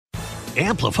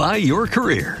Amplify your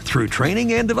career through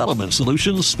training and development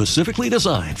solutions specifically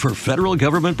designed for federal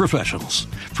government professionals.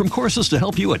 From courses to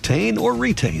help you attain or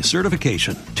retain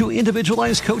certification, to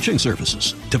individualized coaching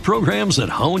services, to programs that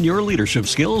hone your leadership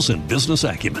skills and business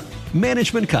acumen,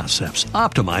 Management Concepts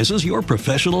optimizes your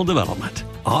professional development.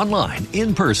 Online,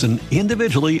 in person,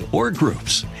 individually, or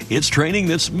groups, it's training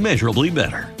that's measurably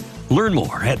better. Learn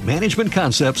more at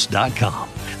managementconcepts.com.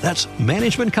 That's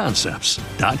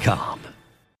managementconcepts.com.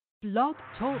 Blog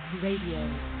Talk Radio.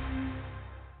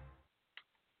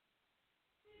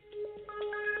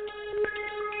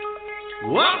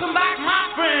 Welcome back, my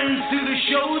friends, to the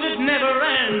show that never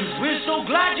ends. We're so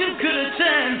glad you could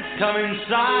attend. Come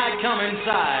inside, come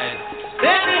inside.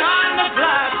 There behind the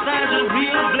glass stands a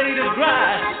real blade of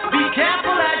grass. Be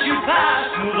careful as you pass.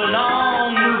 Move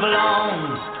along, move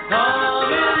along.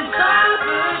 Come inside,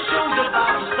 the show's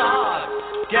about to start.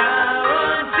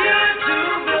 Guaranteed to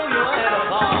blow your head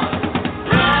apart.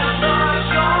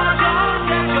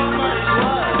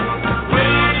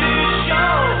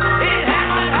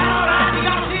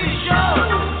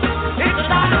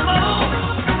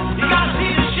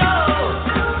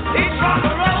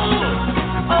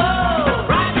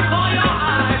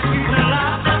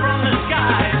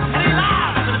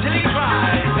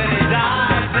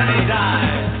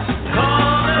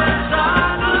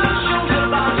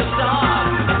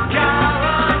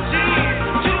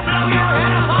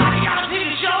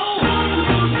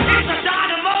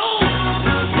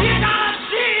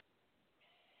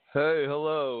 Hey,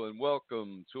 hello, and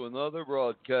welcome to another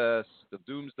broadcast of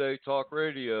Doomsday Talk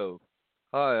Radio.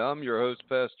 Hi, I'm your host,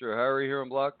 Pastor Harry, here on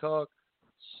Block Talk,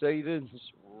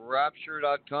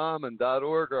 SatansRapture.com and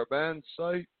 .org, our band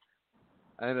site.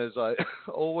 And as I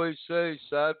always say,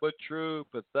 sad but true,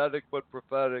 pathetic but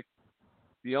prophetic,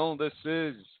 this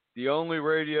is the only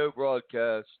radio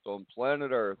broadcast on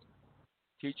planet Earth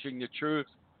teaching the truth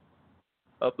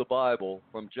of the Bible,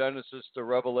 from Genesis to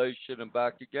Revelation and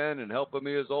back again, and helping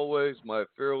me as always, my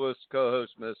fearless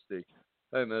co-host, Misty.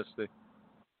 Hey, Misty.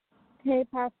 Hey,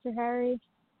 Pastor Harry.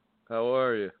 How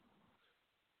are you?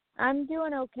 I'm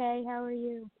doing okay. How are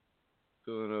you?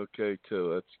 Doing okay,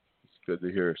 too. That's good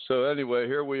to hear. So anyway,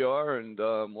 here we are, and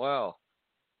wow.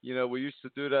 You know, we used to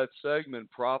do that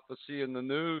segment, Prophecy in the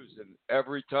News, and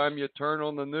every time you turn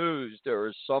on the news, there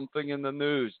is something in the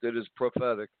news that is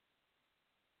prophetic.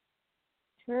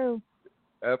 True.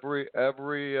 Every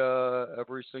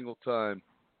single time.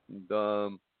 And,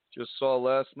 just saw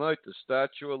last night the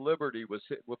Statue of Liberty was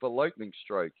hit with a lightning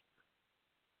strike.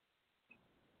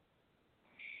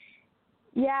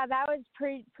 Yeah, that was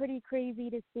pretty crazy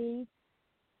to see.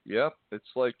 Yep,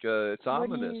 it's like it's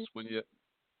ominous when you.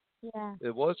 Yeah.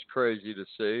 It was crazy to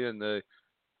see, and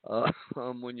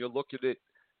when you look at it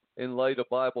in light of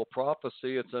Bible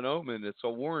prophecy, it's an omen. It's a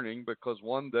warning, because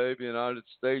one day the United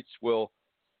States will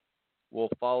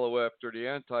follow after the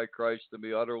Antichrist and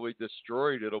be utterly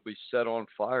destroyed. It'll be set on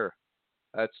fire.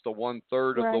 That's the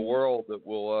 1/3 of the world that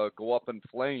will go up in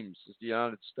flames, is the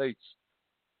United States,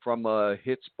 from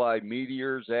hits by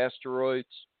meteors,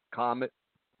 asteroids, comet.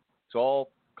 It's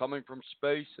all coming from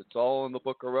space. It's all in the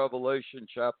book of Revelation,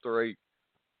 chapter 8. It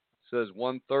says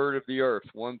 1/3 of the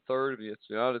earth, 1/3 of it's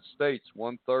the United States,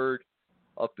 1/3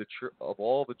 of of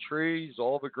all the trees,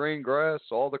 all the green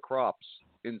grass, all the crops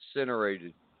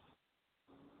incinerated.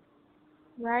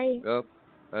 Right. Yep.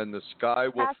 And the sky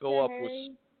will Pastor fill up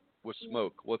Harry, with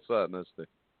smoke. What's that, Misty?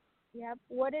 Yep.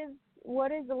 What does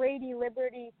Lady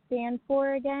Liberty stand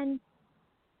for again?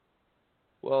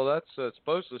 Well, that's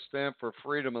supposed to stand for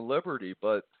freedom and liberty,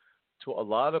 but to a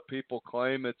lot of people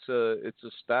claim it's a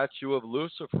statue of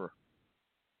Lucifer.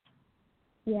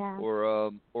 Yeah.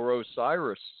 Or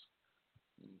Osiris.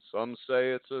 Some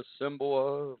say it's a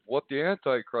symbol of what the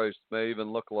Antichrist may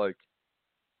even look like.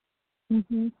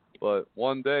 Mhm. But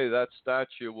one day that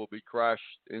statue will be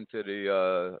crashed into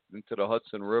the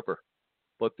Hudson River.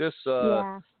 But this,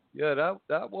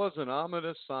 that was an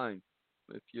ominous sign.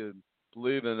 If you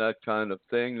believe in that kind of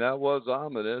thing, that was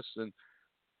ominous. And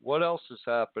what else is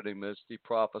happening, Misty?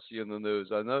 Prophecy in the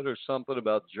news. I know there's something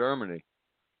about Germany.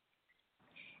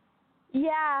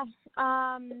 Yeah.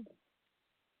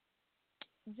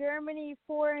 Germany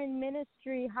Foreign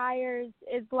Ministry hires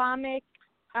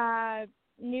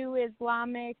new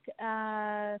Islamic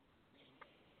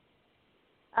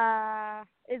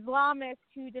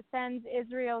who defends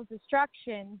Israel's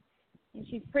destruction, and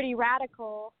she's pretty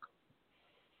radical.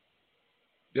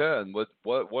 Yeah, and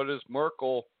what is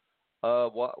Merkel?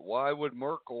 Why would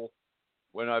Merkel,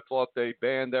 when I thought they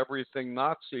banned everything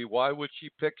Nazi, why would she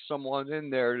pick someone in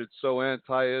there that's so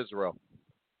anti-Israel?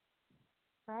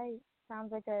 Right.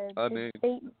 Sounds like a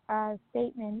big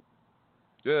statement.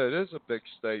 Yeah, it is a big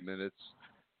statement.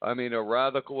 I mean, a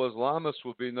radical Islamist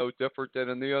would be no different than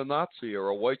a neo-Nazi or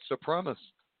a white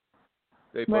supremacist.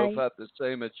 They both Right. have the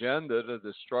same agenda, the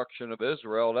destruction of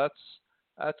Israel.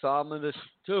 That's ominous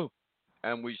too.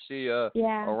 And we see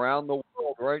Yeah. around the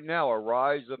world right now a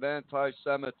rise of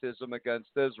anti-Semitism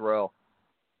against Israel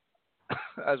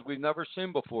as we've never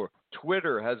seen before.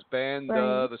 Twitter has banned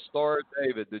Right. the Star of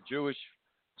David, the Jewish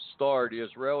star, the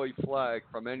Israeli flag,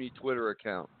 from any Twitter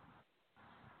account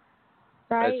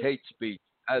as Right. hate speech.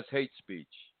 As hate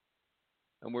speech,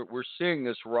 and we're seeing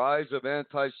this rise of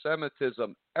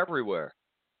anti-Semitism everywhere.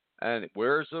 And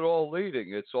where is it all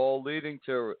leading? It's all leading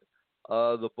to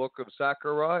the book of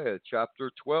Zechariah,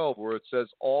 chapter 12, where it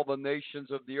says, "All the nations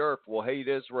of the earth will hate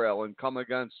Israel and come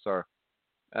against her.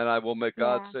 And I will make,"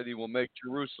 God Yeah. said, He will make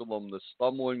Jerusalem the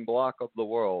stumbling block of the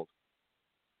world.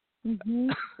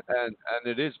 Mhm. And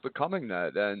it is becoming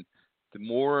that. And the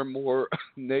more and more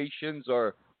nations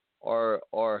are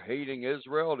hating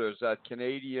Israel. There's that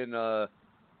Canadian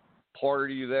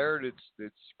party there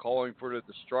that's calling for the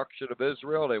destruction of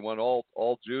Israel. They want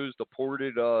all Jews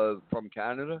deported from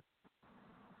Canada.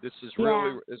 This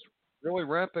Yeah. is really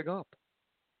ramping up.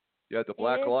 Yeah, the It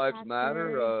Black is, Lives Matter.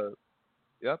 Pastor.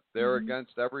 Yep, they're Mhm.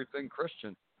 against everything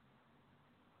Christian.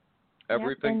 Yep.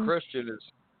 Everything And Christian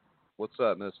is. What's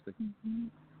that, Misty?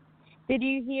 did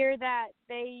you hear that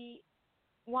they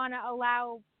want to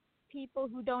allow people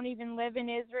who don't even live in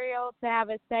Israel to have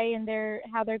a say in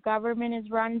how their government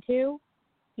is run too?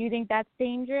 Do you think that's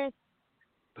dangerous?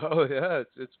 Oh yeah,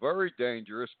 it's very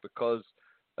dangerous because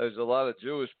there's a lot of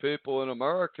Jewish people in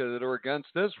America that are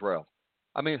against Israel.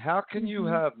 I mean, how can you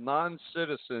Mhm. have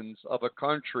non-citizens of a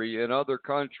country in other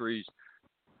countries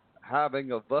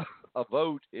having a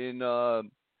vote in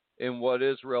what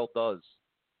Israel does?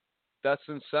 That's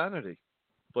insanity.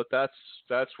 But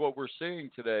that's what we're seeing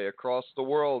today across the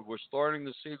world. We're starting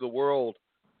to see the world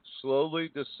slowly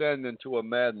descend into a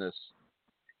madness.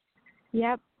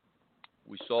 Yep.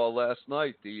 We saw last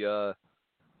night the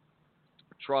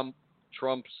Trump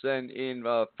Trump sent in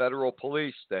federal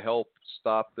police to help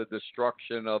stop the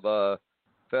destruction of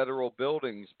federal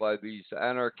buildings by these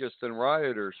anarchists and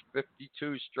rioters.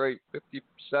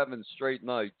 57 straight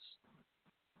nights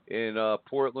in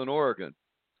Portland, Oregon,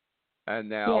 and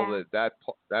now Yeah.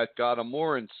 that got them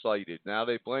more incited. Now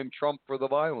they blame Trump for the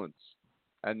violence,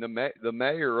 and the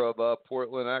mayor of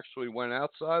Portland actually went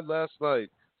outside last night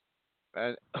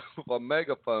and with a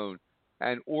megaphone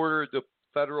and ordered the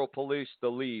federal police to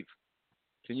leave.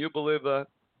 Can you believe that?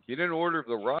 He didn't order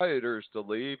the rioters to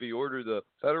leave. He ordered the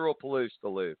federal police to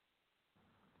leave.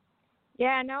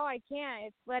 Yeah, no, I can't.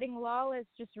 It's letting lawless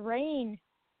just reign.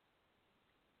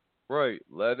 Right,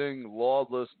 letting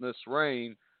lawlessness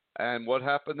reign. And what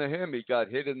happened to him? He got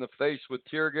hit in the face with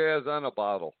tear gas and a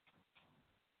bottle.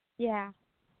 Yeah.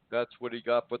 That's what he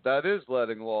got. But that is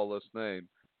letting lawless name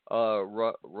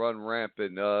run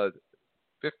rampant.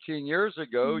 15 years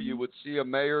ago, you Mhm. would see a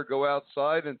mayor go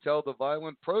outside and tell the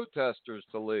violent protesters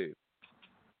to leave.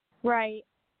 Right.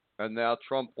 And now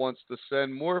Trump wants to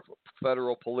send more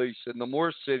federal police into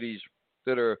more cities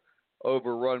that are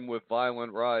overrun with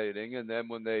violent rioting. And then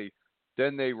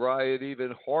they riot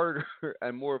even harder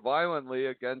and more violently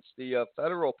against the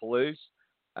federal police.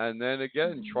 And then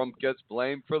again, Mhm. Trump gets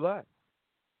blamed for that.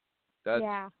 That's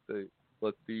Yeah. the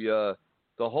but the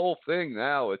whole thing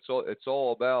now. It's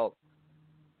all about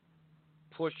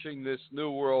pushing this new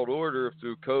world order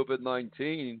through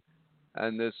COVID-19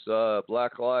 and this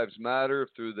Black Lives Matter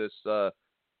through this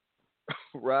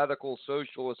radical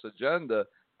socialist agenda,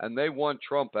 and they want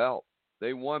Trump out.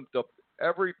 They want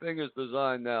everything is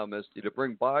designed now, Misty, to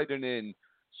bring Biden in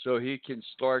so he can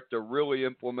start to really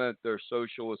implement their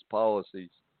socialist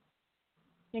policies,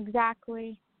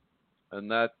 Exactly. and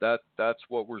that's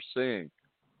what we're seeing.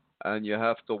 And you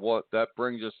have to what that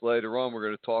brings us later on. We're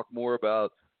going to talk more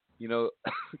about,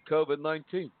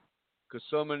 COVID-19 because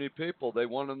so many people they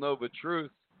want to know the truth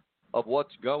of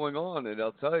what's going on, and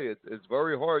I'll tell you, it's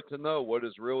very hard to know what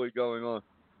is really going on.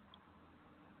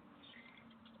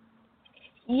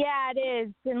 Yeah, it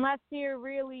is. Unless you're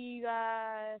really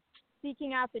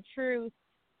seeking out the truth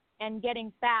and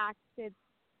getting facts, it's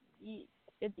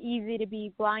easy to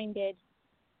be blinded.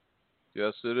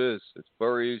 Yes, it is. It's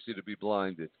very easy to be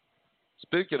blinded.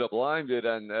 Speaking of blinded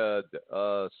and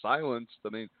silenced, I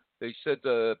mean, they said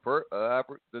the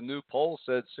new poll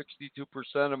said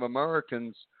 62% of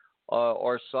Americans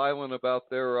are silent about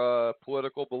their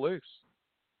political beliefs.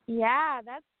 Yeah,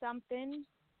 that's something.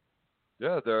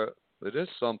 Yeah, it is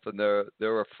something.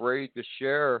 They're afraid to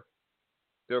share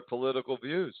their political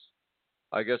views.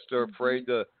 I guess they're Mhm. afraid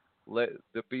to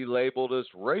be labeled as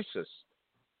racist.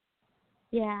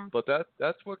 Yeah. But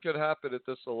that's what could happen at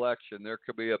this election. There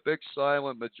could be a big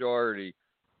silent majority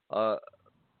uh,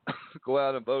 go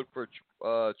out and vote for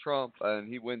Trump, and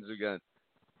he wins again.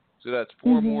 So that's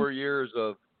 4 Mhm. more years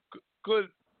of good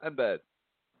and bad.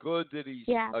 Good that he's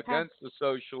Yeah. against the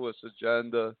socialist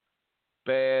agenda.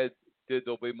 Bad that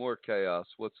there'll be more chaos.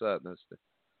 What's that, Mister?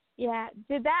 Yeah.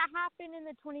 Did that happen in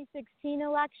the 2016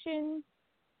 election?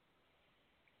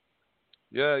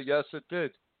 Yeah, yes, it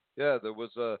did. Yeah, there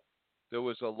was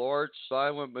a large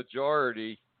silent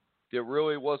majority that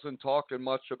really wasn't talking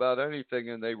much about anything,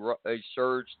 and they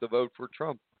surged to vote for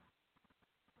Trump.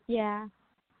 Yeah.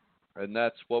 And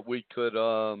that's what we could.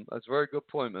 That's a very good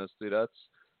point, Misty. That's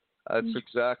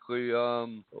exactly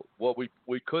what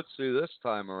we could see this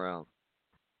time around.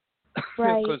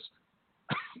 Right. Because,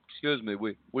 excuse me,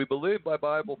 we believe by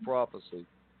Bible prophecy.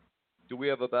 Do we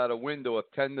have about a window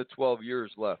of 10 to 12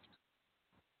 years left?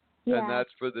 And Yeah.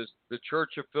 that's for the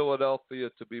Church of Philadelphia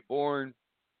to be born,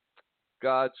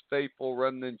 God's faithful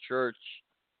remnant church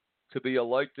to be a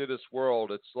light to this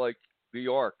world. It's like the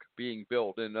ark being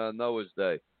built in Noah's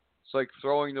day. It's like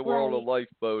throwing the world a Right.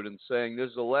 lifeboat and saying, "This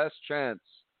is the last chance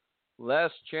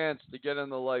to get in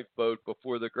the lifeboat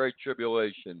before the great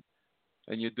tribulation."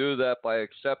 And you do that by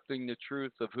accepting the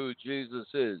truth of who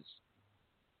Jesus is,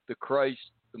 the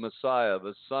Christ, the Messiah,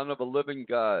 the Son of a living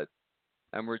God,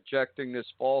 and rejecting this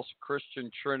false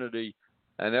Christian Trinity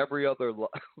and every other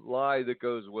lie that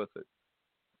goes with it.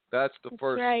 That's the That's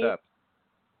first right. step.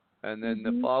 And then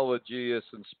to follow Jesus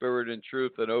in spirit and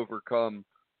truth and overcome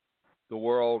the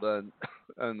world and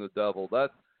and the devil.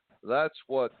 That's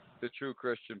what the true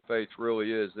Christian faith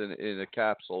really is in a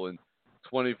capsule in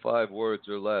 25 words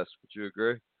or less. Would you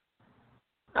agree?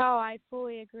 Oh, I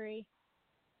fully agree.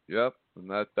 Yep, and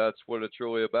that's what it's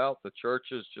really about. The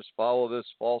churches just follow this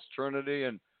false trinity,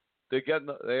 and they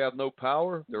have no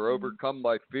power. They're overcome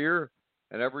by fear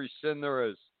and every sin there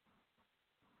is.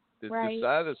 The Right.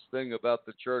 saddest thing about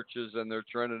the churches and their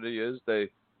trinity is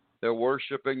they're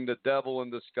worshiping the devil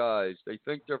in disguise. They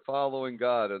think they're following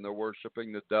God, and they're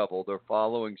worshiping the devil. They're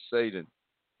following Satan,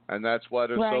 and that's why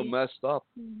they're so Right. messed up.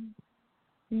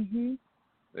 Mhm.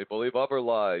 They believe other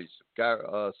lies.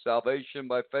 Salvation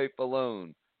by faith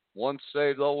alone. Once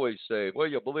saved, always saved. Well,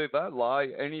 you believe that lie,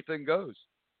 anything goes.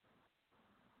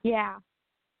 Yeah.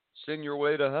 Sin your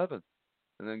way to heaven,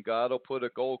 and then God will put a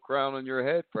gold crown on your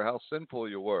head for how sinful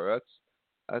you were.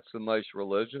 That's a nice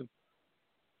religion.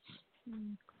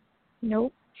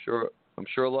 Nope. Sure, I'm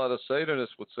sure a lot of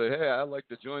Satanists would say, "Hey, I'd like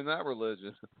to join that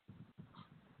religion."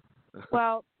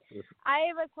 Well, I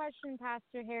have a question,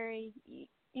 Pastor Harry.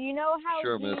 You know how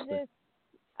Sure, Mister. Jesus,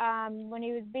 when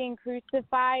he was being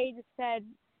crucified, said,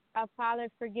 "Father,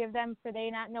 forgive them, for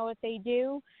they not know what they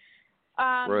do."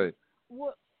 Right.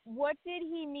 What did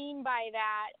he mean by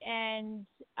that? And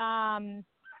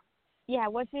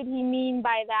what did he mean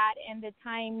by that and the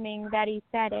timing that he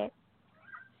said it?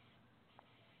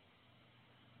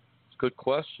 Good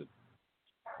question.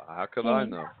 How could I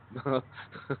know?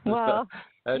 Well,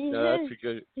 that's a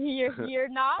good. you're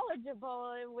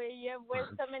knowledgeable. You have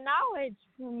wisdom and knowledge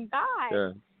from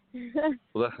God. Yeah.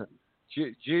 Well,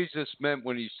 Jesus meant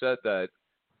when he said that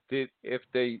if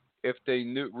they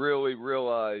really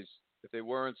realized, if they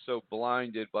weren't so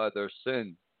blinded by their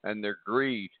sin and their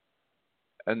greed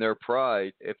and their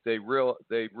pride, if they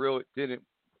really didn't,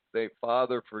 they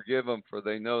Father forgive them for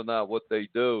they know not what they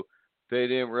do. They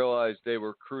didn't realize they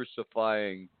were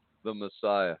crucifying the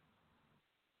Messiah.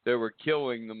 They were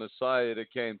killing the Messiah that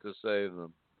came to save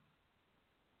them.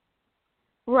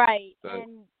 Right. That,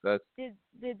 And that's did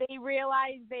they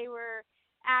realize they were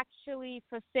actually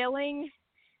fulfilling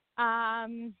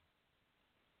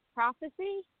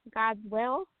prophecy, God's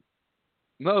will?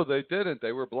 No, they didn't.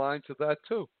 They were blind to that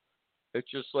too.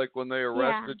 It's just like when they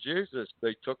arrested Jesus,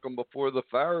 they took him before the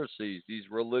Pharisees, these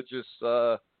religious,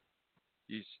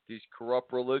 these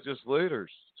corrupt religious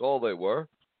leaders. That's all they were.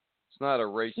 It's not a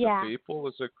race of people.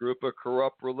 It's a group of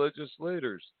corrupt religious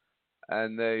leaders,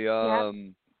 and they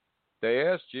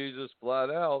asked Jesus flat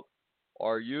out,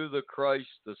 "Are you the Christ,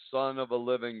 the Son of a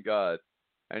living God?"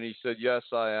 And he said, "Yes,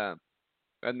 I am."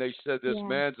 And they said, "This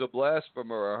man's a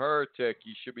blasphemer, a heretic.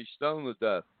 He should be stoned to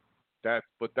death."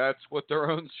 But that's what their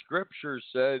own scriptures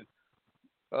said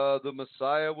the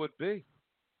Messiah would be.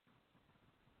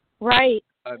 Right.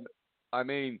 I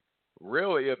mean,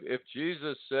 really, if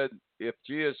Jesus said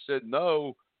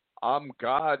no, I'm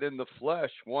God in the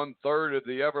flesh, 1/3 of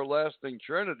the everlasting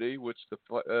Trinity, which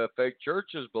the fake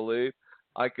churches believe,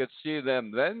 I could see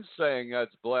them then saying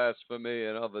that's blasphemy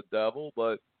and of the devil,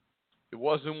 but it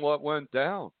wasn't what went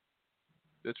down.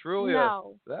 It's really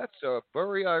that's a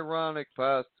very ironic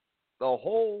past. The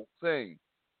whole thing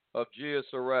of Jesus'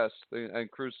 arrest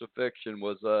and crucifixion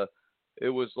was it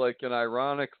was like an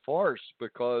ironic farce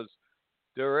because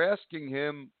they're asking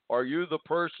him, "Are you the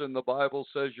person the Bible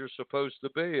says you're supposed to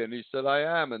be?" And he said, "I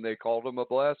am." And they called him a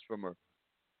blasphemer,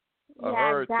 a Yeah,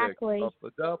 heretic, exactly. of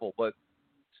the devil. But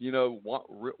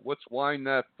let's wind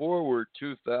that forward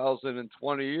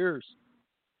 2,020 years.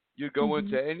 You go Mhm.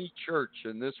 into any church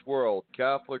in this world,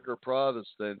 Catholic or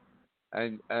Protestant,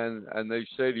 and they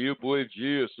say, "Do you believe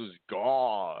Jesus is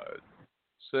God?"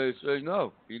 Say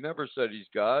no. He never said he's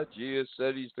God. Jesus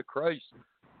said he's the Christ,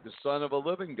 the Son of a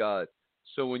living God.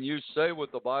 So when you say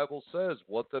what the Bible says,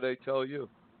 what do they tell you?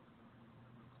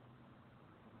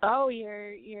 Oh,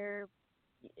 you're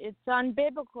it's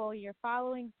unbiblical. You're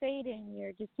following Satan.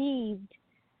 You're deceived.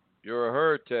 You're a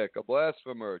heretic, a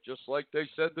blasphemer, just like they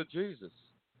said to Jesus.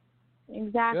 Yeah.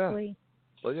 Exactly.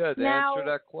 Well, yeah, to answer Now,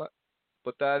 that question,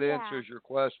 but that yeah. answers your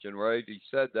question, right? He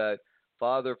said that,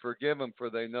 Father, forgive them,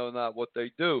 for they know not what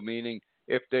they do. Meaning,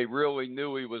 if they really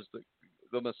knew he was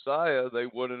the Messiah, they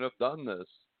wouldn't have done this.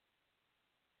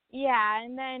 Yeah,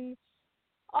 and then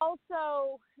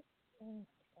also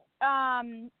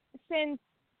um since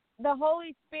the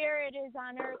Holy Spirit is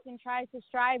on earth and tries to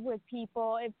strive with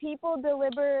people, if people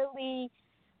deliberately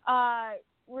uh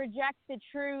reject the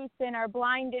truth and are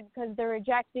blinded because they're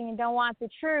rejecting and don't want the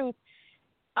truth,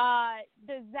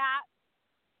 does that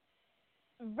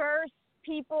verse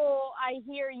people I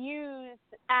hear use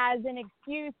as an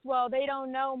excuse? Well, they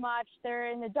don't know much,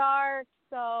 they're in the dark,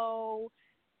 so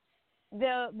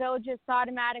they'll just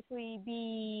automatically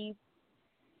be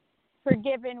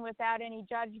forgiven without any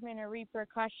judgment or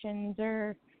repercussions?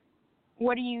 Or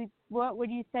what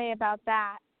would you say about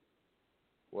that?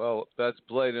 Well, that's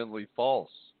blatantly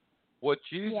false. What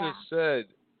Yeah. Jesus said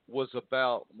was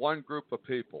about one group of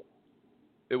people.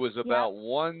 It was Yep. about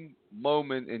one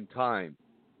moment in time.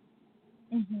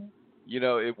 Mhm.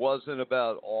 It wasn't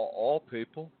about all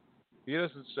people. He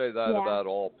doesn't say that Yeah. about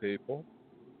all people.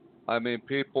 I mean,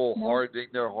 people No. hardening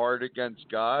their heart against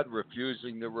God,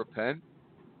 refusing to repent,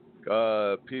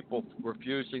 people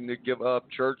refusing to give up,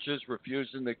 churches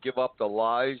refusing to give up the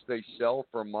lies they sell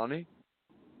for money.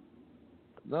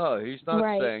 No, he's not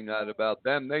Right. saying that about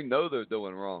them. They know they're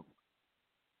doing wrong.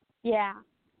 Yeah.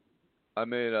 I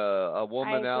mean, a I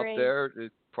woman out agree. there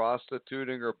is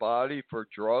prostituting her body for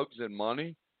drugs and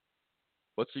money.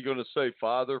 What's he going to say?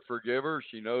 Father, forgive her.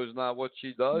 She knows not what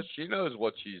she does. She knows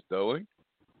what she's doing.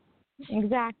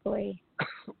 Exactly.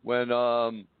 When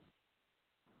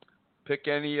pick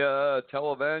any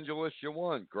televangelist you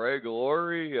want, Greg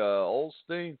Laurie,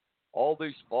 Olstein, all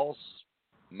these false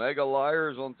mega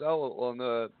liars on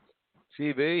the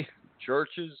TV,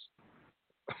 churches,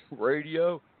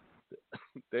 radio.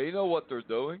 They know what they're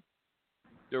doing.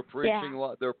 They're Yeah.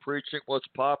 preaching. They're preaching what's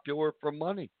popular for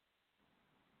money.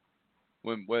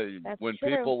 When when That's when true.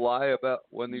 people lie about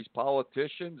when these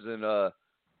politicians and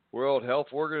World Health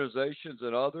Organizations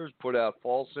and others put out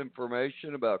false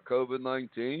information about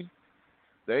COVID-19,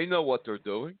 they know what they're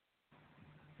doing.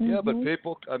 Yeah, but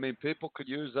Mhm. people could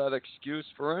use that excuse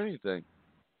for anything.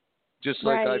 Just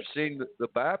like I've Right. seen the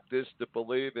Baptists that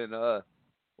believe in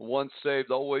once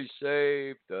saved, always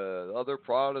saved, other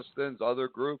Protestants, other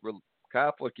group,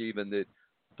 Catholic even, that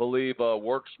believe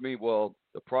works mean, well,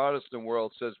 the Protestant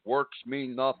world says works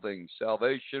mean nothing,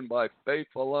 salvation by faith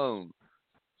alone.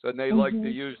 So they like to Mhm.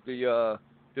 use the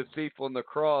thief on the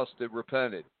cross that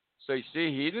repented. Say,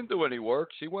 see, he didn't do any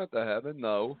works. He went to heaven.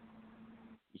 No,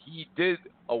 he did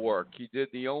a work. He did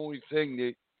the only thing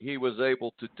that he was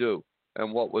able to do.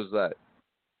 And what was that?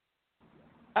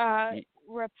 Uh, He,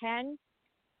 repent.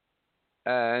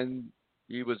 and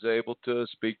he was able to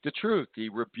speak the truth. He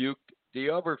rebuked the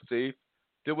other thief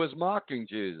that was mocking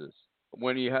Jesus.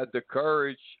 When he had the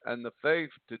courage and the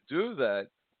faith to do that,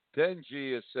 then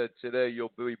Jesus said, "Today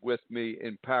you'll be with me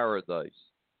in paradise."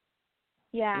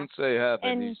 He Yeah. didn't say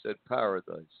heaven, he And said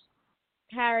paradise.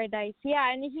 paradise.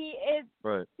 Yeah, and it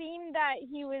Right. seemed that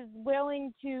he was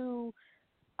willing to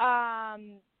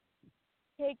um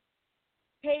take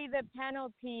pay the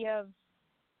penalty of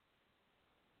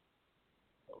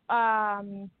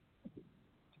um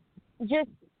just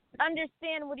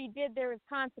understand what he did. There was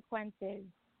consequences.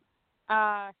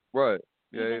 Uh, Right.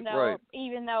 Yeah, even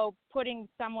right. though putting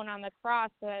someone on the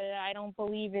cross, I don't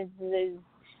believe is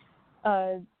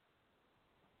uh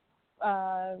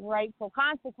rightful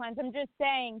consequence. I'm just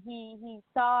saying he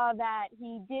saw that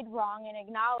he did wrong and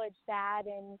acknowledged that,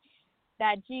 and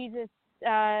that Jesus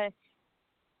uh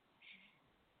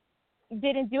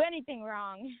didn't do anything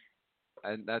wrong.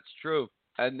 And that's true.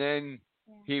 And then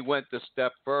Yeah. he went a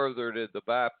step further that the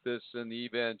Baptists and the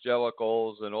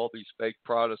evangelicals and all these fake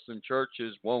Protestant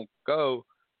churches won't go.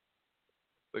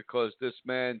 because this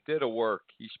man did a work.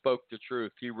 He spoke the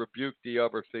truth. He rebuked the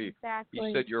other thief. Exactly.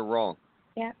 He said, "You're wrong."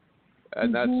 Yep.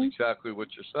 And that's exactly what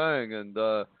you're saying. And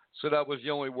so that was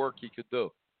the only work he could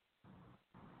do.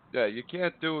 Yeah, you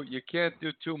can't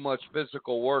do too much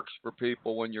physical works for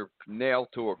people when you're nailed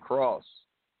to a cross.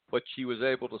 But she was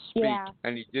able to speak,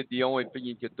 and he did the only thing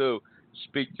he could do: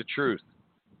 speak the truth.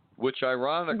 Which,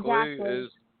 ironically, is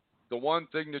the one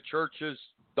thing the churches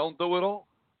don't do at all.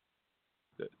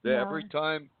 Every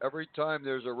time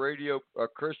there's a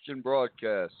Christian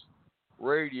broadcast,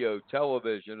 radio,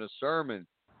 television, a sermon,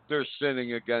 they're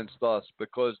sinning against us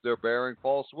because they're bearing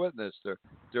false witness.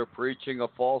 They're preaching a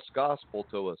false gospel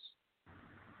to us.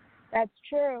 That's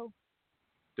true.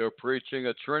 They're preaching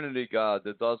a Trinity God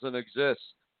that doesn't exist.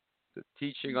 They're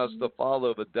teaching us to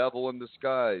follow the devil in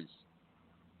disguise.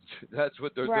 That's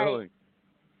what they're doing.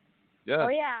 Yeah. Oh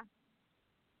yeah.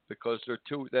 Because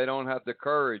they don't have the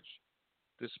courage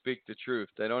to speak the truth.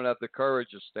 They don't have the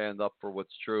courage to stand up for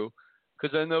what's true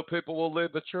because they know people will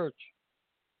leave the church.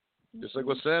 Just like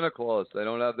with Santa Claus. They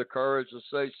don't have the courage to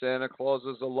say Santa Claus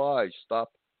is a lie.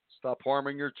 Stop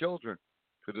harming your children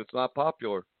because it's not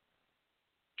popular.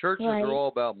 Churches are all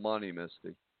about money,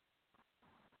 Misty.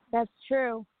 That's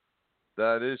true.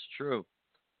 That is true.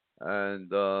 And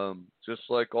just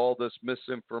like all this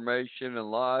misinformation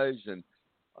and lies and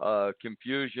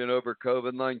confusion over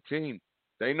COVID-19,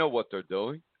 they know what they're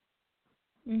doing.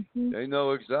 They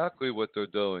know exactly what they're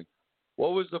doing.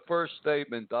 What was the first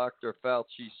statement Dr.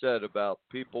 Fauci said about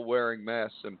people wearing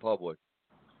masks in public?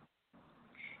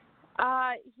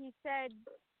 He said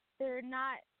they're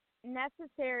not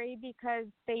necessary because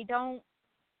they don't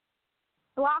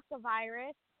block the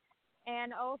virus,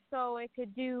 and also it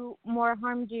could do more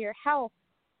harm to your health.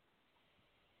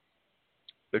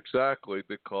 Exactly,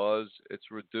 because it's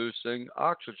reducing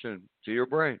oxygen to your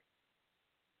brain.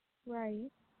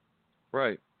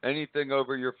 Right. Anything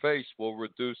over your face will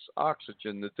reduce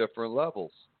oxygen to different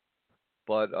levels.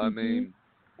 But, I mean,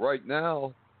 right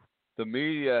now, the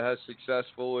media has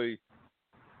successfully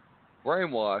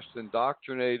brainwashed,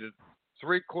 indoctrinated.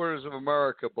 3/4 of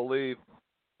America believe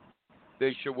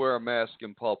they should wear a mask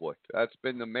in public. That's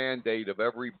been the mandate of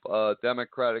every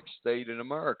Democratic state in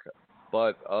America.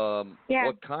 But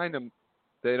what kind of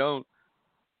they don't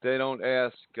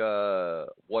ask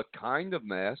what kind of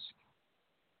mask.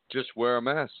 Just wear a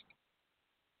mask.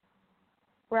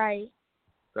 Right.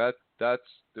 That's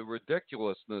the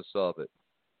ridiculousness of it.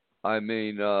 I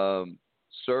mean,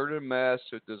 certain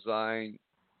masks are designed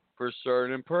for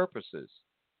certain purposes.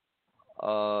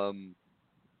 The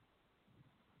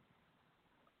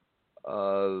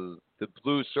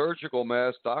blue surgical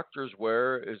mask doctors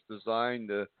wear is designed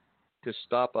to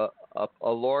stop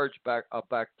a large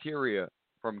bacteria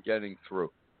from getting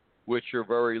through, which are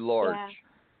very large. Yeah.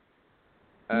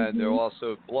 And they're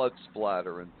also blood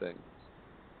splatter and things.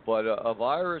 But a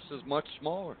virus is much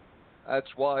smaller.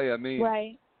 That's why, I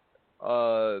mean,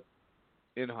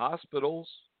 in hospitals,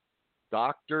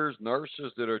 doctors,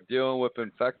 nurses that are dealing with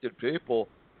infected people,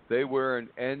 they wear an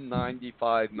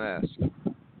N95 mask,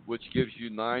 which gives you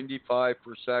 95%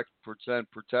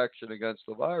 protection against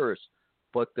the virus.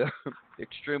 But they're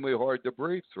extremely hard to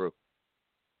breathe through.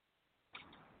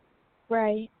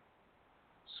 Right.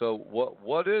 So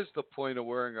what is the point of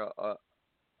wearing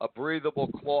a breathable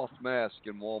cloth mask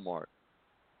in Walmart?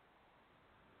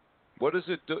 What does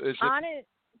it do?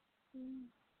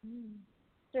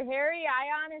 Sir Harry, I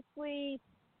honestly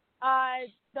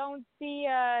don't see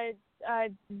a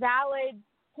valid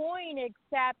point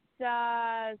except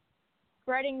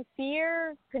spreading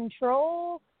fear,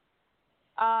 control,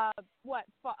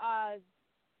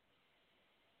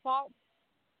 false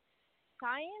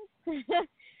science.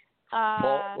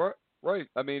 Right.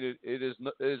 I mean, it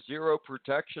is zero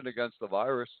protection against the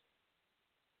virus.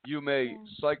 You may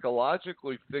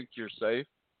psychologically think you're safe,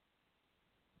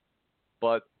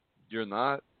 but you're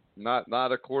not.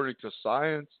 Not according to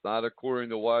science. Not according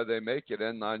to why they make it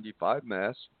N95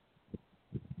 masks.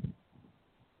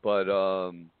 But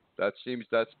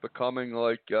that's becoming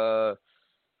like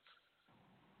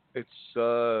it's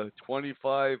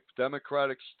 25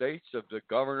 Democratic states of the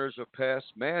governors have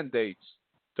passed mandates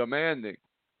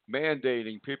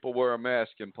mandating people wear a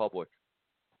mask in public.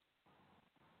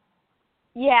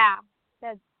 Yeah,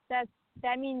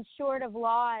 that means short of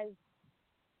laws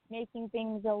making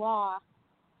things a law.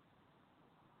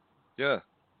 Yeah,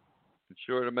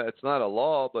 it's not a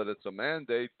law, but it's a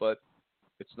mandate. But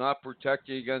it's not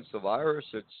protecting against the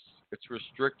virus. It's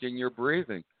restricting your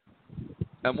breathing.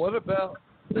 And what about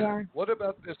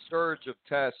this surge of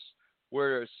tests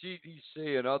where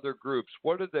CDC and other groups?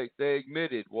 What did they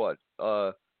admitted? What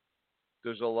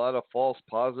there's a lot of false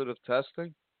positive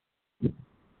testing.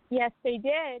 Yes, they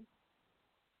did.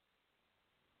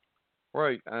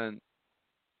 Right, and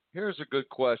here's a good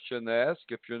question to ask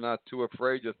if you're not too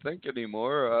afraid to think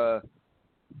anymore.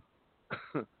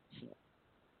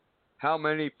 How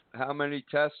many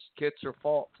test kits are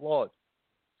flawed?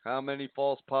 How many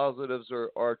false positives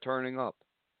are turning up?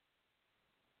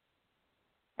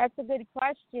 That's a good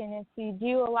question. If you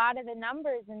do a lot of the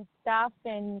numbers and stuff,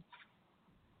 and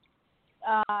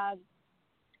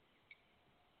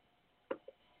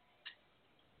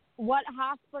what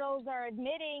hospitals are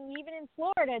admitting, even in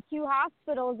Florida, 2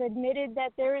 hospitals admitted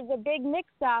that there is a big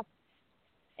mix-up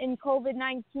in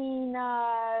COVID-19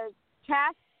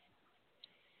 tests.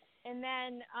 And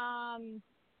then,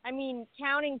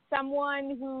 counting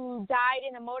someone who died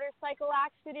in a motorcycle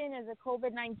accident as a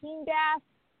COVID-19 death,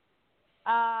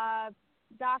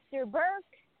 Dr.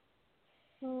 Burke,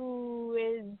 who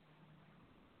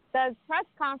does press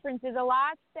conferences a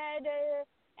lot, said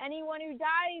anyone who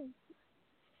dies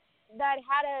that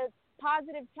had a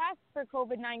positive test for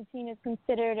COVID-19 is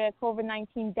considered a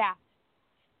COVID-19 death.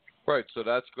 Right, so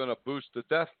that's going to boost the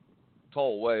death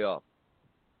toll way up.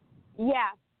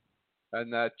 Yeah.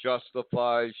 And that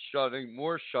justifies shutting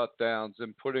more shutdowns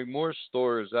and putting more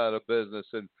stores out of business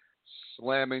and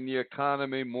slamming the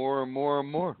economy more and more and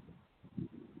more.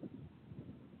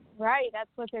 Right, that's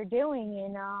what they're doing,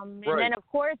 and then of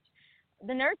course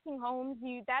the nursing homes.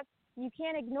 You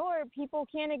can't ignore. People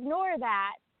can't ignore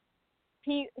that.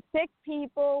 Sick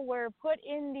people were put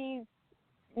in these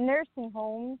nursing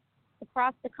homes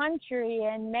across the country,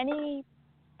 and many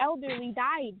elderly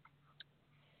died.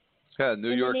 Yeah,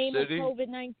 New York City. Of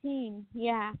COVID-19.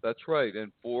 Yeah. That's right.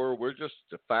 And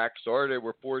the facts are there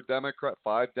were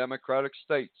 5 Democratic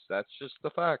states. That's just the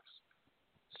facts.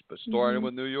 Starting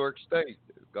with New York State,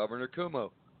 Governor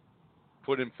Cuomo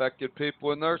put infected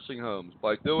people in nursing homes.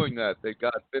 By doing that, they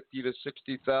got 50 to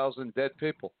 60,000 dead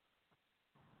people.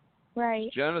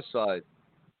 Right. Genocide.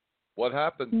 What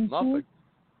happened? Nothing.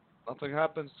 Nothing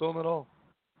happens to him at all.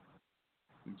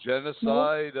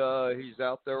 Genocide, he's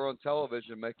out there on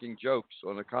television making jokes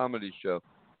on a comedy show.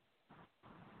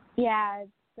 Yeah,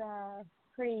 it's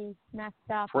pretty messed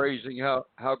up. Praising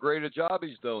how great a job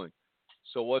he's doing.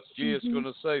 So what's Jesus going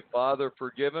to say? Father,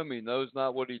 forgive him. He knows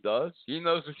not what he does. He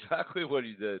knows exactly what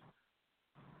he did.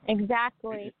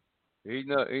 Exactly. He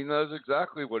knows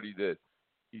exactly what he did.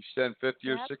 He sent 50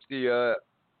 or 60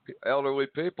 elderly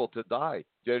people to die.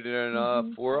 Did it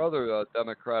in 4 other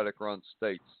Democratic-run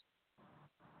states.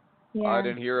 Yeah. I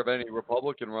didn't hear of any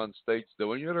Republican-run states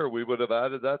doing it, or we would have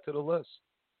added that to the list.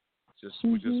 Just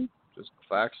the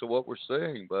facts of what we're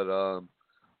seeing. But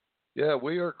yeah,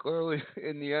 we are clearly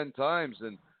in the end times,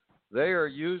 and they are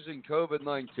using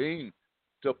COVID-19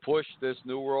 to push this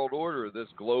New World Order, this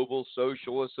global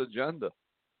socialist agenda.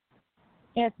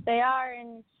 Yes, they are,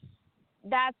 and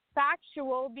that's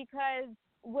factual because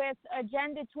with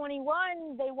Agenda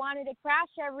 21, they wanted to crash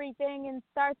everything and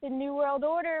start the New World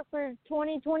Order for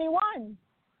 2021.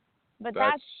 But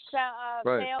that's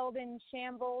failed in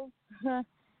shambles.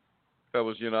 That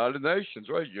was United Nations,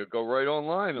 right? You go right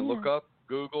online and look up,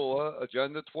 Google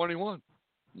Agenda 21.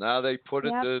 Now they put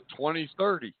it to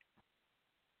 2030.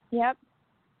 Yep.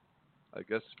 I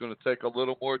guess it's going to take a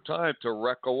little more time to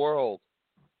wreck a world.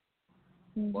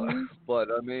 But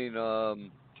I mean,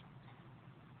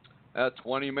 at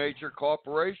 20 major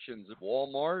corporations,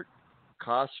 Walmart,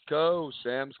 Costco,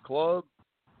 Sam's Club,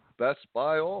 Best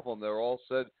Buy, all of them, they're all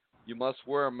said you must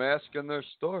wear a mask in their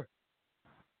store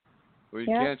or you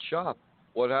can't shop.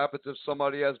 What happens if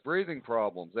somebody has breathing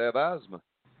problems? They have asthma.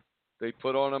 They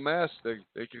put on a mask. They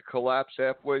could collapse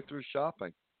halfway through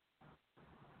shopping.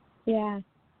 Yeah.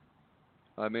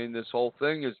 I mean, this whole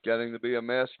thing is getting to be a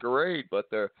masquerade, but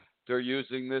they're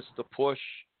using this to push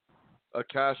a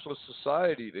cashless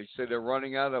society. They say they're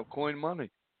running out of coin money.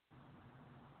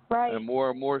 Right. And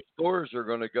more stores are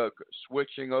going to go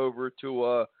switching over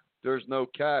to there's no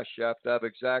cash. You have to have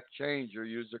exact change or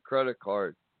use a credit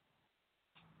card.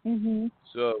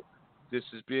 So this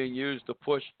is being used to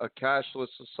push a cashless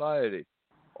society,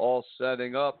 all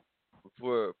setting up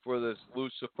for this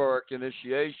Luciferic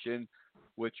initiation,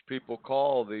 which people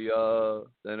call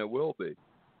then it will be.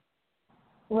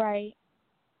 Right.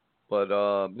 But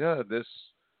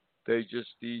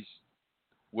these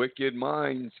wicked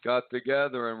minds got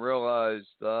together and realized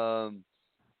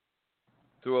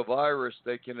through a virus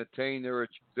they can attain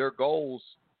their goals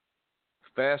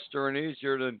faster and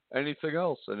easier than anything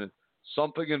else, and it's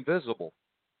something invisible.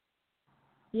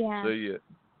 Yeah. So you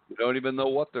don't even know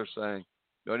what they're saying.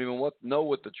 You don't even know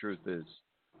what the truth is.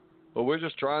 But we're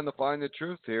just trying to find the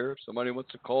truth here. If somebody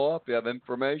wants to call up, you have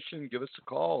information, give us a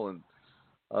call, and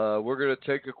we're going to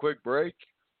take a quick break.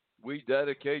 we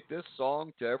dedicate this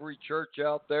song to every church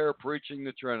out there preaching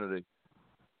the Trinity.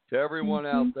 To everyone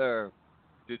out there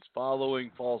that's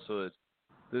following falsehood.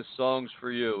 This song's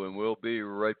for you, and we'll be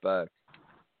right back.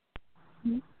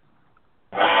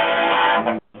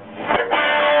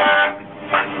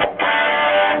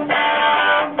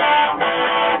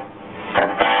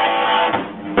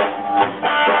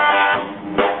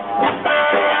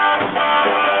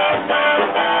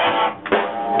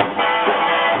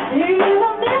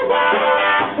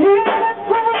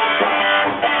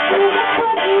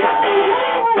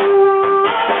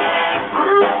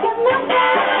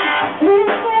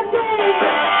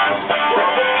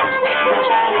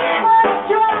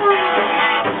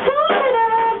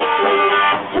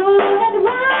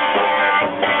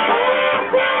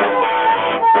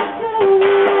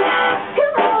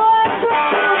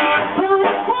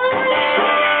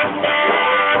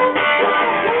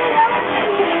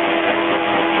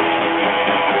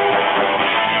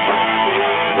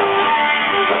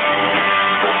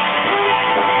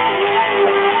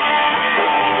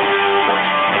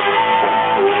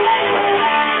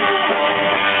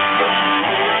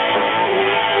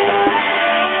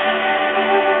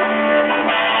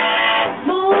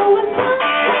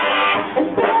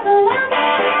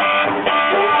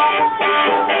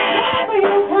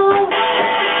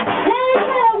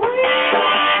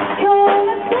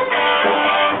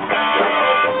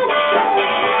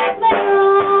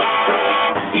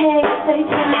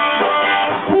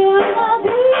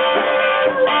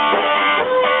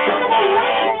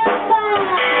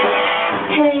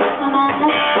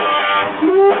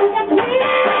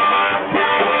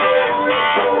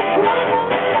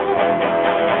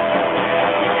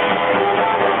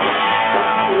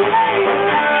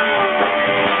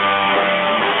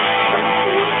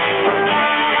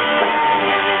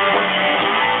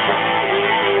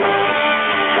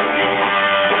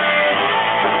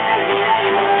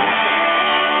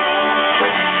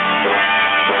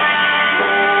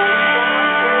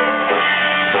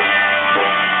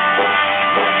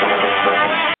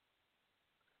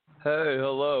 Hey,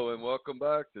 hello, and welcome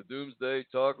back to Doomsday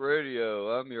Talk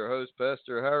Radio. I'm your host,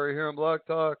 Pastor Harry, here on Blog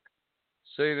Talk,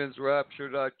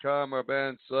 SatansRapture.com, our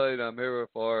band site. I'm here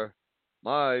with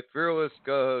my fearless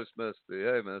co-host, Misty.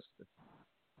 Hey, Misty.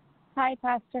 Hi,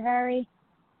 Pastor Harry.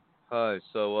 Hi.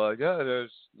 So,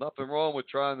 there's nothing wrong with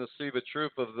trying to see the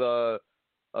truth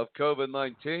of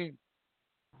COVID-19.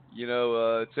 You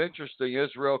know, it's interesting.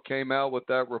 Israel came out with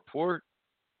that report.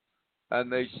 And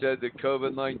they said that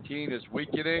COVID-19 is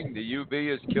weakening, the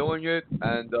UV is killing it,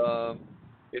 and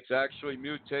it's actually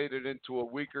mutated into a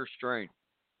weaker strain.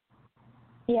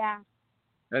 Yeah.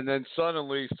 And then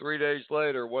suddenly, 3 days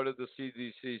later, what did the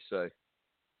CDC say?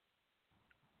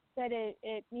 Said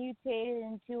it mutated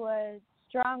into a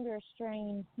stronger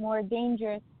strain, more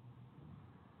dangerous.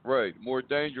 Right, more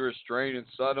dangerous strain, and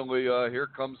suddenly here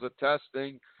comes the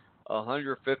testing.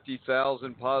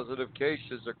 150,000 positive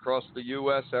cases across the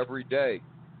U.S. every day,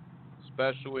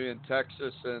 especially in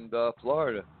Texas and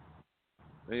Florida.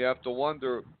 And you have to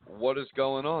wonder what is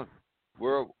going on.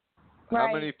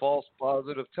 How many false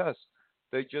positive tests?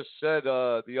 They just said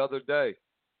the other day.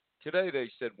 Today they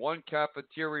said one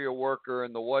cafeteria worker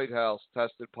in the White House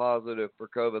tested positive for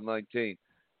COVID-19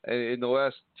 in the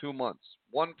last 2 months.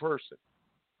 One person.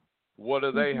 What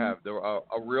do they have? They're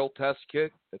a real test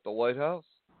kit at the White House?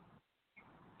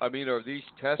 I mean, are these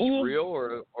tests real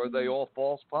or are they all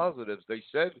false positives? They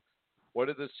said, what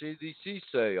did the CDC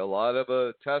say? A lot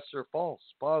of tests are false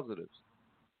positives.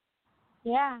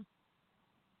 Yeah.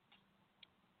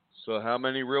 So how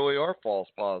many really are false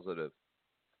positive?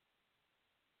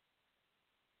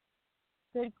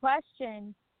 Good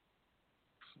question.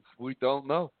 We don't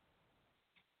know.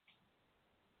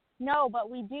 No, but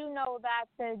we do know that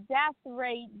the death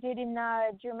rate didn't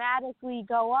dramatically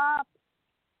go up.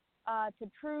 To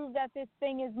prove that this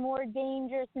thing is more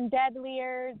dangerous and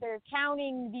deadlier, they're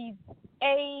counting these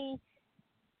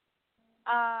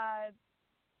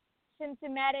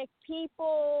symptomatic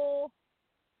people.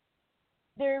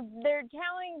 They're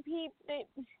counting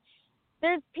people.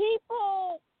 There's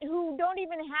people who don't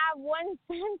even have one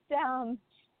symptom,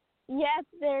 yet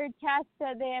they're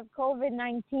tested. They have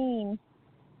COVID-19.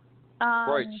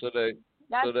 Right.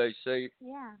 So they say,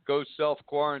 go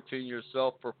self-quarantine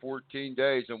yourself for 14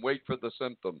 days and wait for the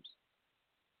symptoms.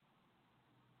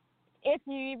 If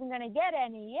you're even going to get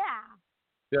any, yeah.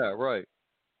 Yeah, right.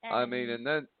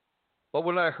 But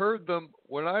when I heard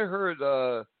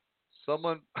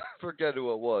someone, I forget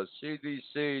who it was,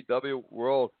 CDC,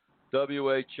 World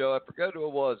WHO, I forget who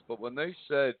it was, but when they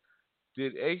said,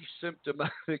 did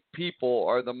asymptomatic people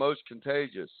are the most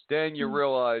contagious, then you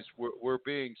realize we're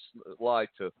being lied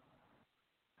to.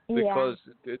 because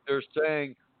they're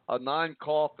saying a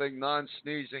non-coughing,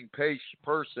 non-sneezing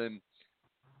person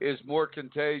is more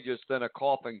contagious than a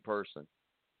coughing person.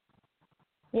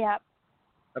 Yep.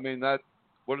 I mean,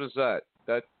 what is that?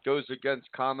 That goes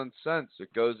against common sense.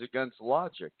 It goes against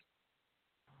logic.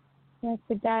 Yes,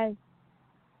 it does.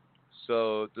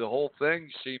 So the whole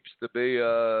thing seems to be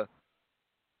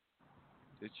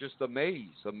it's just a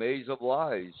maze of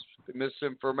lies,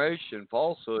 misinformation,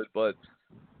 falsehood, but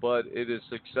it is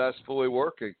successfully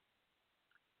working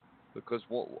because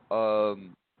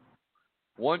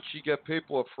once you get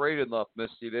people afraid enough,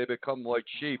 Misty, they become like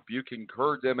sheep. You can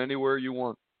herd them anywhere you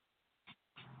want.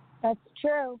 That's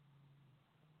true.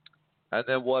 And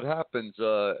then what happens?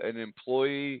 An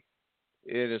employee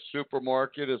in a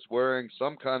supermarket is wearing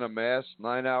some kind of mask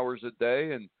 9 hours a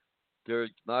day, and they're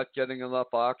not getting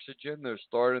enough oxygen. They're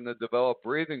starting to develop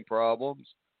breathing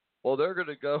problems. Well, they're going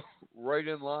to go right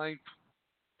in line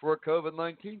for a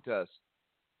COVID-19 test.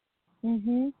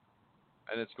 Mhm.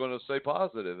 And it's going to say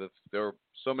positive if there are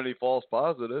so many false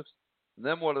positives. And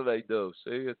then what do?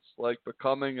 See, it's like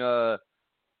becoming a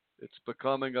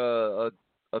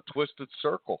twisted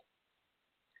circle.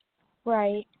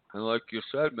 Right. And like you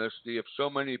said, Misty, if so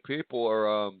many people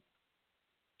are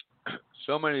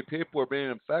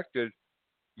being infected,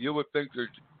 you would think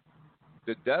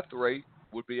the death rate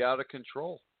would be out of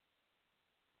control.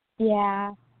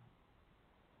 Yeah.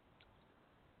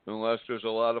 Unless there's a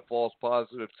lot of false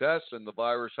positive tests and the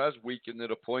virus has weakened to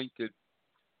the point that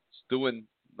it's doing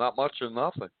not much or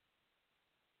nothing.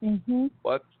 Mhm.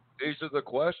 But these are the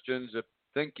questions that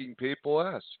thinking people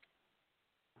ask.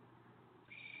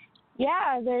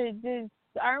 Yeah, there's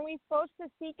aren't we supposed to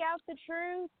seek out the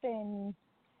truth and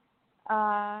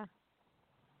have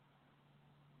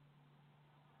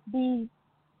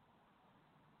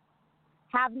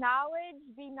knowledge,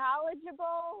 be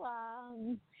knowledgeable?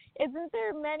 Isn't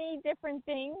there many different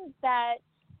things that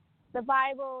the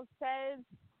Bible says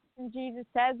and Jesus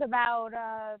says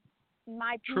about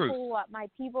my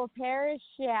people perish,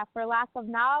 for lack of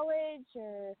knowledge,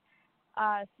 or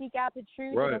seek out the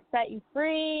truth and it'll set you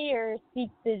free, or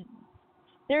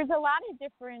there's a lot of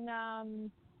different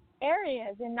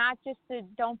areas, and not just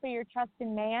don't put your trust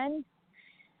in man.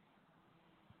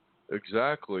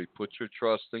 Exactly. Put your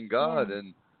trust in God. Yeah.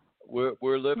 And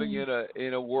we're living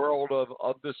in a world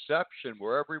of deception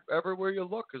where everywhere you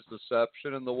look is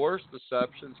deception, and the worst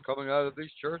deception's coming out of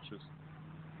these churches.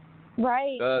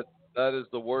 Right. That is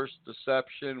the worst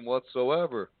deception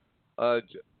whatsoever.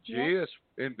 Jesus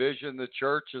envisioned the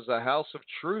church as a house of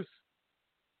truth,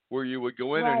 where you would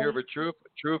go in and hear the truth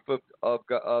of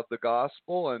the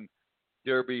gospel, and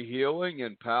there be healing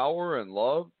and power and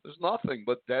love. There's nothing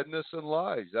but deadness and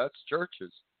lies. That's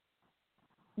churches.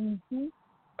 Mhm.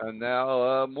 And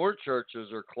now more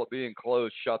churches are being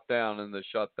closed, shut down in the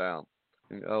shutdown.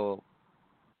 Oh,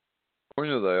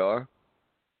 California they are.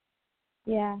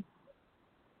 Yeah.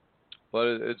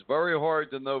 But it's very hard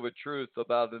to know the truth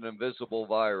about an invisible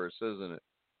virus, isn't it?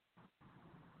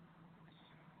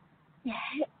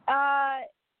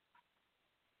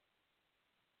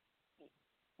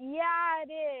 Yeah,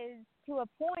 it is to a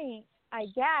point, I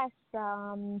guess.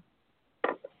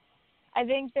 I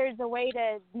think there's a way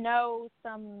to know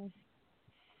some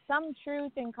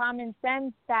truth and common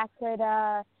sense that could,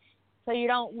 so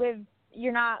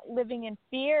you're not living in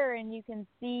fear, and you can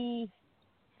see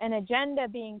an agenda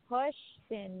being pushed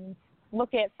and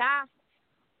look at facts.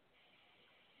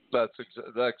 That's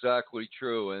exactly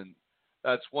true, and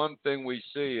that's one thing we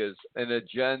see is an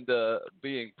agenda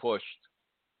being pushed.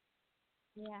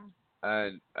 Yeah.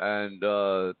 And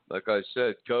like I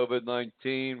said,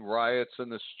 COVID-19, riots in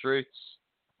the streets,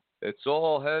 it's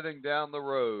all heading down the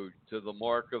road to the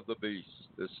mark of the beast,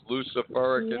 this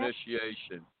Luciferic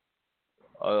initiation,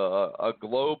 a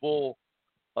global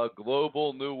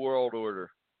new world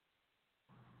order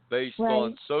based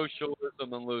on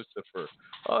socialism and Lucifer.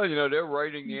 Oh, they're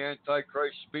writing the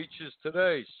Antichrist speeches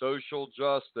today, social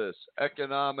justice,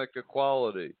 economic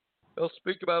equality. They'll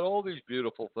speak about all these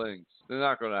beautiful things. They're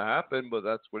not going to happen, but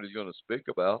that's what he's going to speak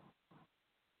about.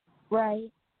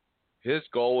 Right. His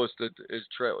goal is to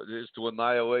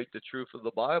annihilate the truth of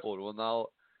the Bible,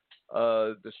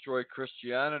 to destroy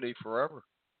Christianity forever.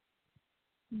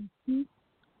 Mm-hmm.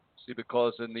 See,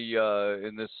 because in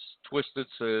this twisted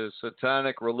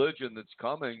satanic religion that's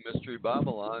coming, Mystery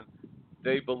Babylon,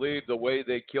 they believe the way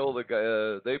they kill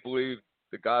they believe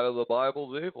the God of the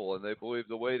Bible is evil, and they believe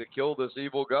the way to kill this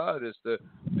evil God is to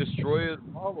destroy his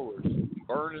followers,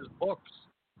 burn his books.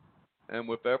 And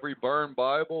with every burned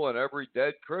Bible and every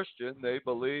dead Christian, they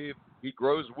believe he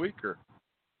grows weaker.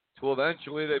 So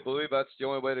eventually they believe that's the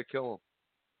only way to kill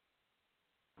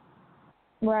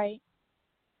him. Right.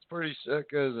 It's pretty sick,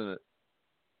 isn't it?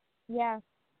 Yes.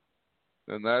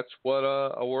 And that's what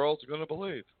a world's going to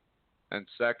believe. And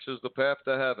sex is the path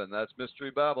to heaven. That's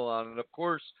Mystery Babylon. And of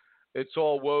course, it's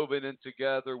all woven in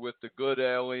together with the good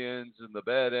aliens and the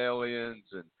bad aliens.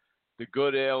 And the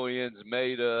good aliens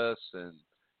made us, and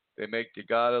they make the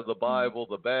God of the Bible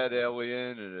the bad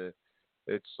alien. And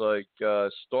it's like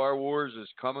Star Wars is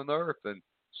coming to Earth. And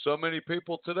so many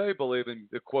people today believe in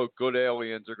the, quote, good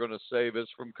aliens are going to save us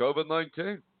from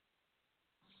COVID-19.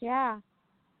 Yeah.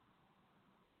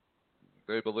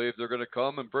 They believe they're going to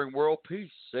come and bring world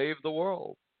peace, save the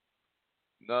world.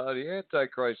 No, the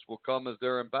Antichrist will come as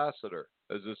their ambassador,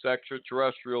 as this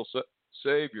extraterrestrial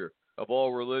savior of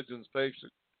all religions, faiths,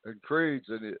 and creeds.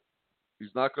 And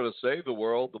he's not going to save the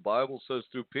world. The Bible says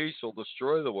through peace he'll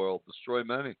destroy the world, destroy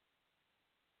many.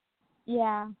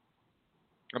 Yeah.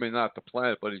 I mean, not the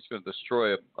planet, but he's going to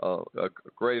destroy a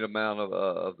great amount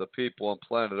of the people on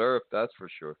planet Earth, that's for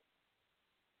sure.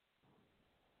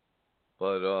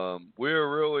 But we are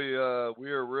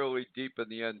really deep in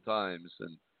the end times,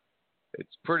 and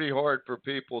it's pretty hard for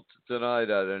people to deny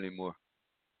that anymore.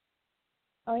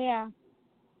 Oh yeah.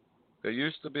 They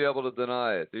used to be able to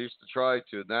deny it. They used to try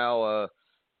to. Now,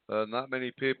 not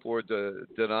many people are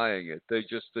denying it.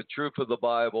 The truth of the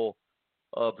Bible,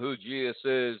 of who Jesus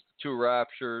is, the two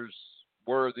raptures,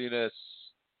 worthiness,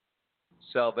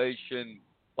 salvation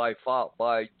by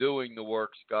doing the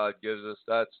works God gives us.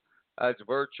 That's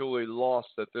virtually lost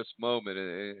at this moment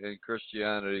in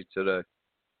Christianity today.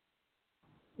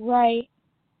 Right.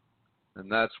 And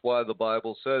that's why the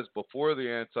Bible says before the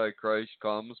Antichrist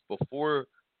comes, before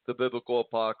the biblical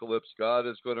apocalypse, God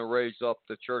is going to raise up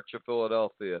the Church of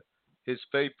Philadelphia, his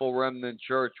faithful remnant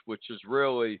church, which is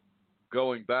really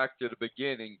going back to the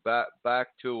beginning, back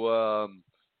to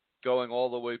going all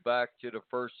the way back to the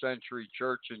first century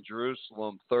church in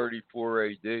Jerusalem, 34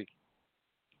 A.D.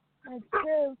 That's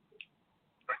true.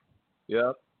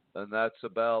 Yep, and that's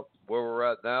about where we're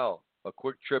at now. A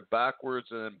quick trip backwards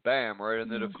and then bam, right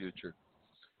into the future.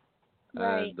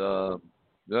 Right. And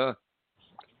yeah,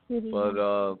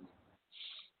 but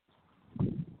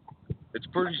it's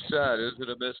pretty sad, isn't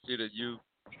it, Misty, that you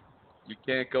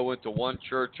can't go into one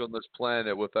church on this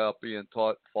planet without being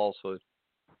taught falsehood.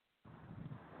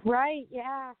 Right.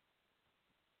 Yeah.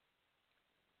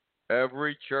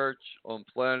 Every church on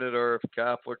planet Earth,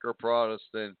 Catholic or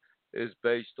Protestant, is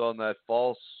based on that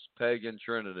false pagan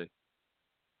trinity.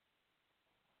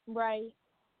 Right.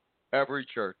 Every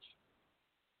church.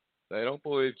 They don't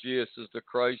believe Jesus is the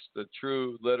Christ, the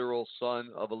true, literal Son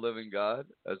of a living God,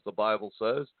 as the Bible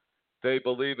says. They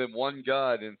believe in one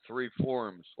God in three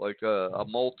forms, like a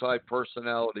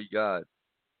multi-personality God.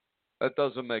 That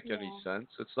doesn't make any sense.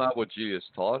 It's not what Jesus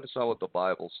taught. It's not what the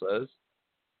Bible says.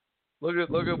 Look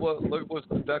at what's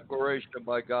the declaration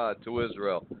by God to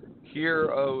Israel.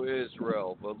 Hear, O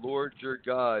Israel, the Lord your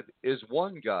God is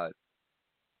one God.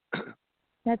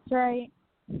 That's right.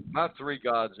 Not three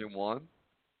gods in one.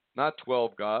 Not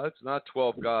 12 gods. Not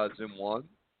 12 gods in one.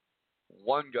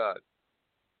 One God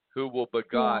who will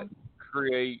begot,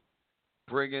 create,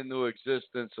 bring into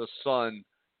existence a Son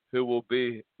who will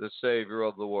be the Savior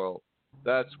of the world.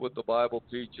 That's what the Bible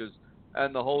teaches.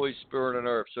 And the Holy Spirit on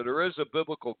earth. So there is a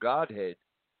biblical Godhead,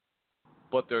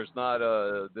 but there's not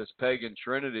this pagan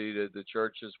trinity that the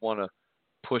churches want to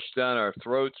push down our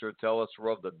throats or tell us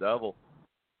we're of the devil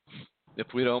if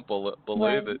we don't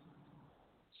believe it.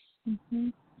 Mm-hmm.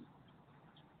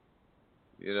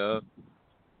 You know,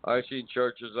 I've seen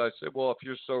churches. I say, well, if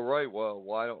you're so right, well,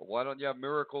 why don't you have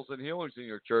miracles and healings in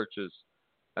your churches?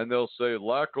 And they'll say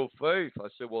lack of faith. I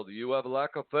say, well, do you have a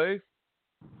lack of faith?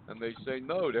 And they say,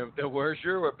 no, then where's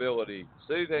your ability?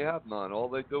 See, they have none. All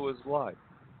they do is lie.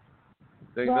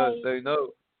 They know,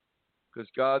 because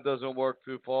God doesn't work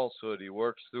through falsehood. He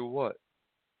works through what?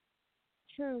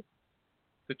 Truth.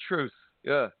 The truth.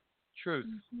 Yeah, truth.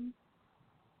 Mm-hmm.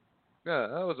 Yeah,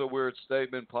 that was a weird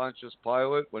statement, Pontius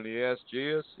Pilate, when he asked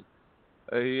Jesus.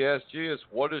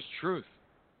 What is truth?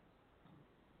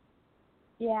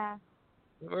 Yeah.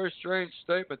 A very strange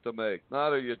statement to make. Not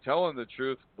are you telling the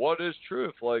truth, what is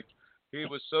truth? Like, he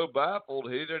was so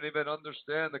baffled, he didn't even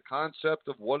understand the concept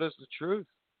of what is the truth.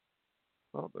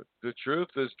 Well, but the truth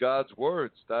is God's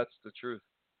words. That's the truth.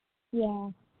 Yeah.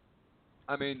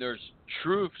 I mean, there's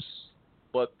truths,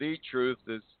 but the truth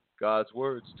is God's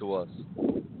words to us.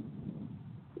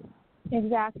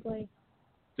 Exactly.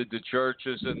 The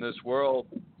churches in this world,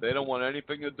 they don't want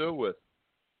anything to do with.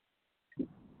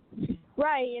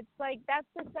 Right. It's like that's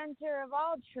the center of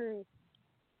all truth.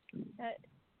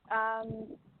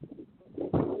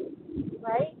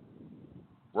 Right?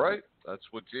 Right. That's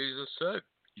what Jesus said.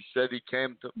 He said he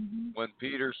came to when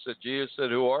Peter said, Jesus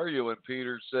said, "Who are you?" And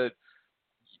Peter said,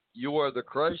 "You are the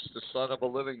Christ, the Son of a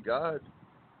living God."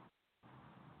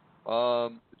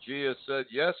 Jesus said,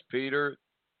 "Yes, Peter,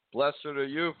 blessed are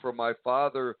you, for my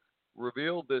Father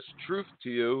revealed this truth to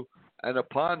you, and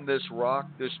upon this rock,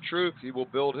 this truth, he will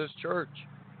build his church,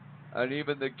 and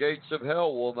even the gates of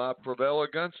hell will not prevail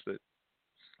against it."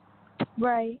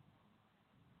 Right.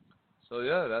 So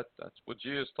yeah, that's what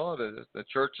Jesus taught. The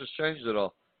church has changed it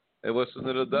all. They listen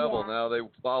to the devil. Yeah. Now they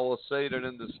follow Satan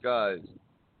in disguise.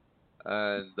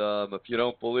 And if you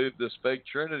don't believe this fake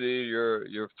Trinity,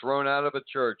 you're thrown out of a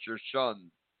church. You're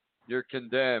shunned. You're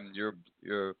condemned.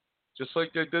 You're just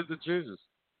like they did to Jesus.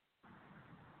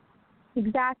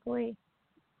 Exactly.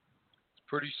 It's a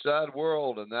pretty sad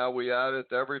world, and now we add it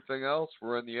to everything else.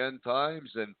 We're in the end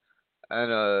times, and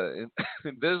an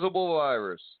invisible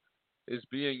virus is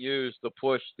being used to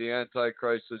push the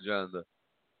Antichrist agenda.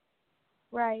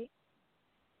 Right.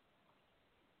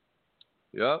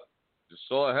 Yep. Just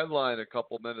saw a headline a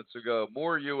couple minutes ago.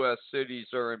 More U.S. cities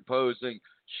are imposing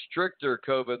stricter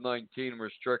COVID-19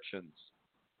 restrictions.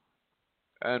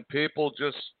 And people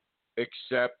just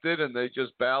accept it and they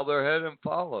just bow their head and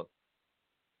follow.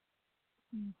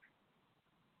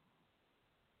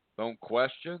 Don't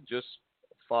question, just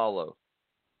follow.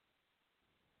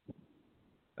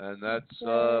 And that's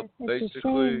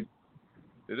basically,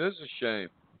 it is a shame.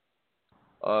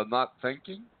 Not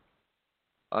thinking.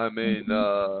 I mean,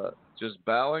 just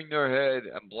bowing their head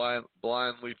and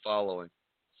blindly following.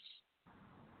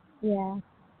 Yeah.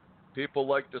 People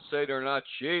like to say they're not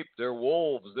sheep, they're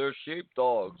wolves, they're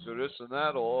sheepdogs, or this and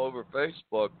that all over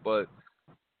Facebook, but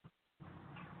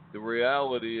the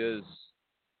reality is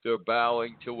they're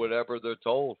bowing to whatever they're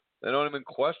told. They don't even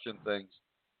question things.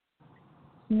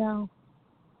 No.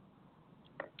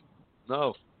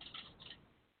 No.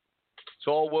 It's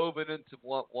all woven into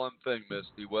one thing,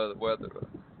 Misty. Whether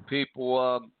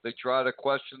people they try to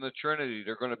question the Trinity,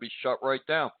 they're going to be shut right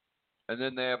down, and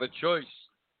then they have a choice: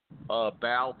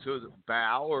 bow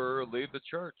or leave the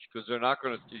church, because they're not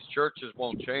going to. These churches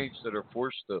won't change; that are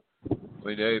forced to. I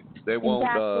mean, they won't.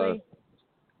 Exactly.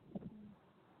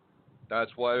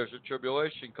 That's why there's a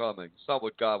tribulation coming. It's not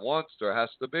what God wants. There has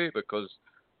to be, because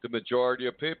the majority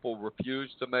of people refuse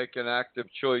to make an active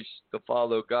choice to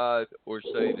follow God or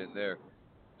Satan.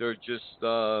 They're just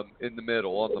in the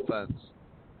middle, on the fence.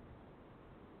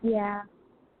 Yeah.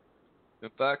 In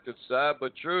fact, it's sad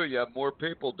but true. You have more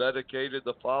people dedicated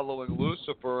to following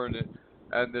Lucifer and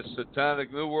the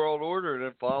satanic New World Order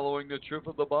than following the truth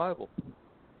of the Bible.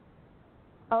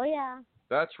 Oh, yeah.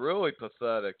 That's really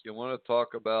pathetic. You want to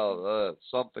talk about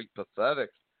something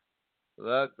pathetic?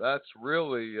 That's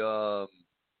really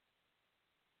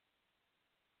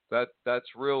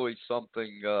that's really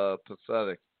something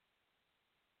pathetic.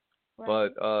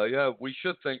 Right. But yeah, we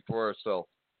should think for ourselves,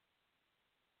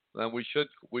 and we should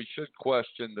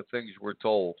question the things we're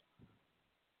told.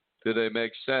 Do they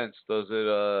make sense? Does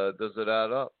it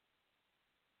add up?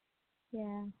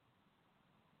 Yeah.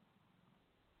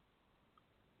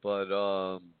 But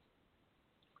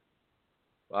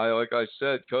like I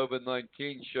said,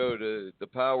 COVID-19 showed the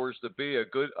powers to be a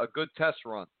good test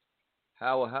run.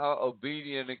 How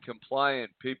obedient and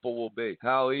compliant people will be.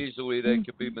 How easily they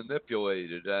can be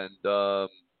manipulated, and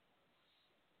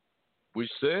we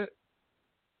see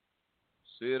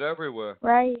it everywhere.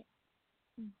 Right.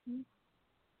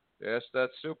 Asked that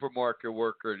supermarket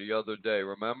worker the other day.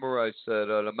 Remember, I said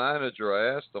the manager.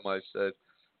 I asked him. I said,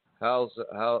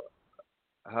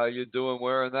 how you doing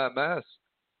wearing that mask?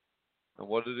 And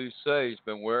what did he say? He's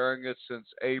been wearing it since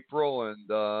April, and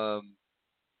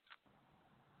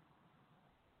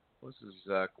what's his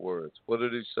exact words? What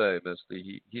did he say,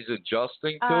 Misty? He's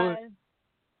adjusting to it.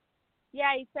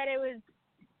 Yeah, he said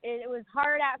it was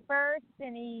hard at first,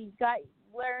 and he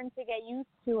learned to get used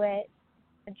to it,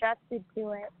 adjusted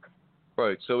to it.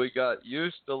 Right. So he got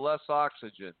used to less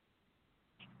oxygen,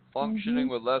 functioning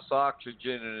with less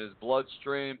oxygen in his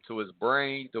bloodstream, to his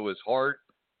brain, to his heart,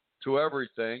 to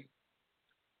everything.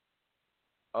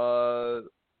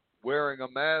 Wearing a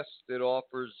mask, it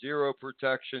offers zero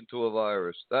protection to a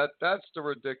virus. That's the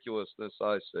ridiculousness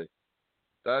I see.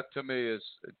 That to me it's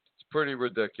pretty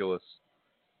ridiculous.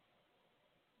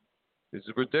 As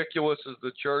ridiculous as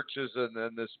the churches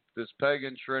and this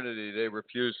pagan trinity they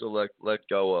refuse to let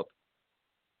go of.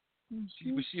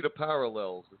 We see the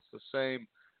parallels. It's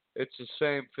the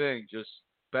same thing. Just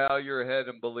bow your head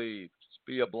and believe. Just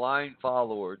be a blind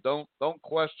follower. Don't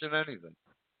question anything.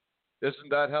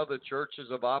 Isn't that how the churches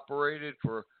have operated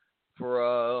for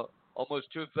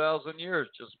almost 2,000 years?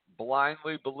 Just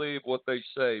blindly believe what they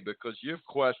say, because you've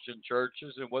questioned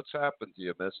churches, and what's happened to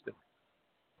you, Misty?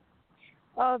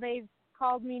 oh, they've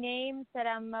called me names, said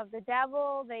I'm of the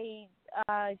devil. They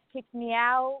kicked me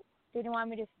out. They didn't want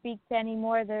me to speak to any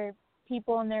more of their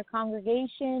people in their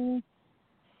congregation.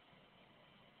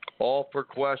 All for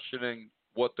questioning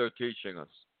what they're teaching us.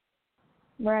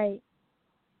 Right.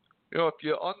 You know, if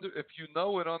you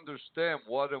know and understand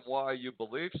what and why you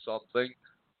believe something,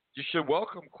 you should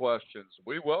welcome questions.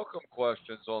 We welcome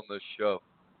questions on this show.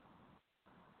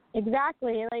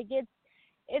 Exactly. Like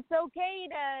it's okay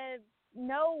to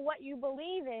know what you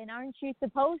believe in. Aren't you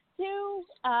supposed to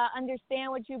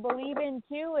understand what you believe in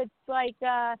too? It's like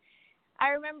I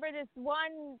remember this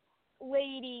one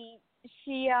lady.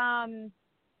 She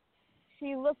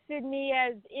looked at me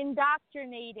as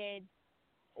indoctrinated,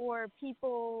 or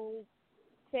people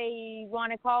say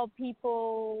want to call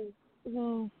people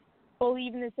who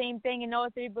believe in the same thing and know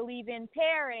what they believe in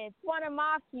parrots, want to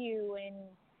mock you, and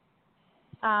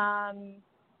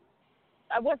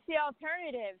what's the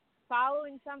alternative?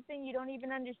 Following something you don't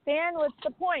even understand? What's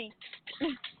the point?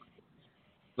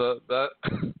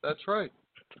 That's right.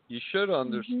 You should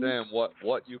understand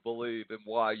what you believe and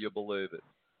why you believe it.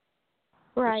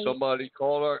 Right. If somebody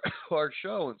called our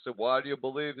show and said, "Why do you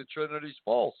believe the Trinity's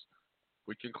false?"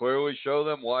 we can clearly show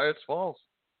them why it's false.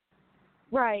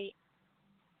 Right.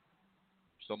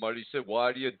 Somebody said,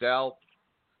 "Why do you doubt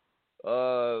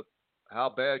how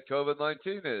bad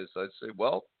COVID-19 is?" I'd say,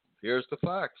 "Well, here's the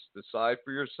facts. Decide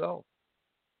for yourself."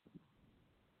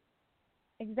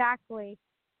 Exactly.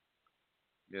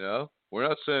 You know, we're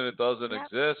not saying it doesn't Yep.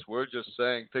 exist. We're just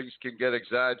saying things can get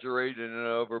exaggerated and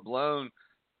overblown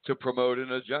to promote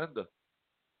an agenda.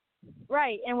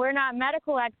 Right. And we're not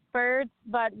medical experts,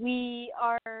 but we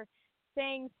are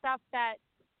saying stuff that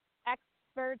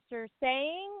experts are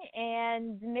saying,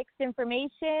 and mixed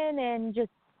information, and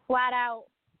just flat out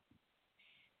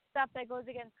stuff that goes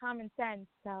against common sense.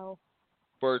 So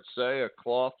Experts say a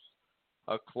cloth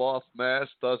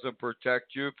mask doesn't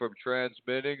protect you from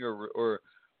transmitting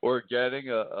or getting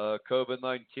a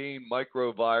COVID-19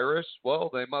 microvirus. Well,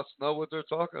 they must know what they're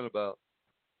talking about.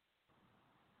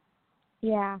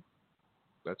 yeah.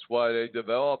 That's why they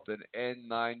developed an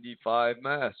N95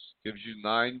 mask. Gives you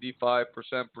 95%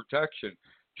 protection.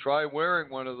 Try wearing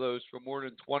one of those for more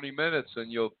than 20 minutes,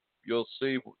 and you'll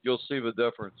see the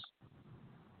difference.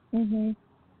 Mhm.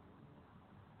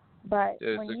 But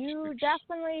It's when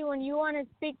you want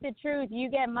to speak the truth, you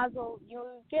get muzzled.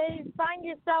 You find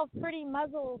yourself pretty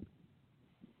muzzled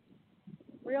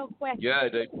real quick. Yeah,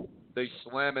 they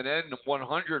slam an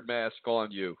N100 mask on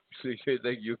you, so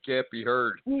you can't be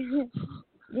heard.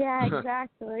 Yeah,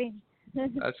 exactly.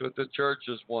 That's what the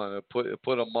churches want. Put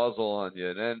a muzzle on you,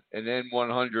 and an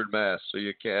N100 mask, so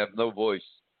you can't have no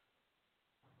voice.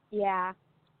 Yeah.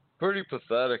 Pretty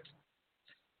pathetic.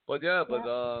 But yeah,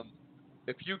 Yep.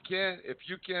 if you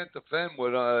can't defend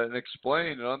what and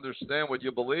explain and understand what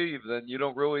you believe, then you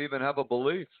don't really even have a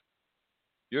belief.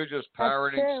 You're just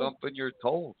parroting something you're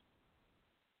told.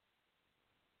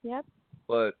 Yep.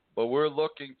 But we're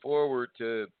looking forward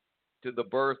to the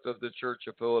birth of the Church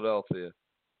of Philadelphia,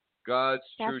 God's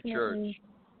true church,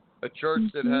 a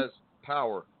church that has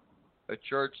power, a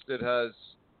church that has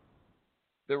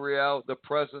the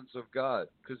presence of God,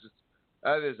 because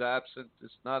that is absent.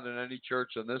 It's not in any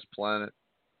church on this planet.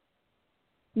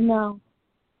 No.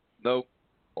 Nope.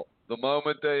 The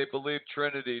moment they believed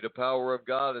Trinity, the power of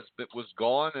God was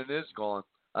gone and is gone.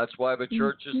 That's why the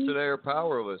churches today are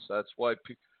powerless. That's why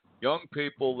young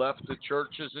people left the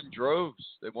churches in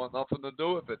droves. They want nothing to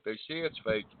do with it. They see it's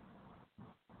fake.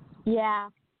 Yeah.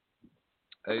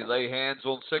 They lay hands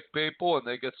on sick people and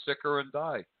they get sicker and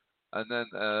die. And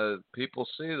then people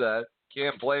see that.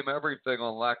 Can't blame everything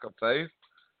on lack of faith.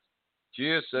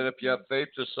 Jesus said if you have faith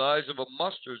the size of a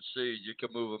mustard seed, you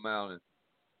can move a mountain.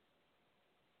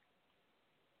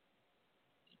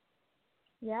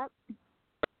 Yep.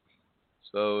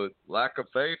 So lack of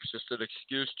faith is just an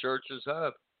excuse churches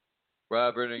have,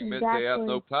 rather than admit they have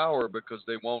no power because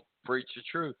they won't preach the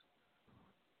truth.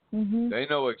 They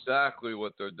know exactly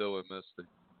what they're doing, Misty.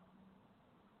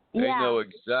 They know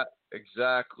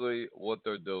exactly what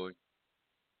they're doing.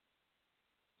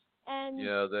 And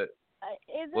that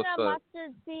isn't a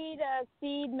mustard seed a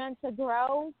seed meant to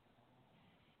grow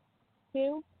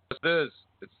too? It is.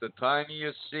 It's the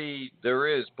tiniest seed there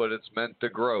is, but it's meant to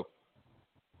grow.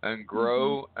 And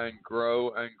grow and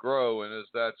grow and grow. And as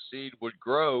that seed would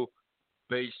grow,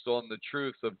 based on the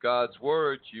truth of God's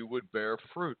words, you would bear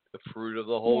fruit, the fruit of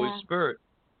the Holy Spirit.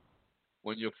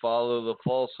 When you follow the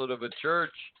falsehood of a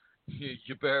church,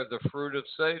 you bear the fruit of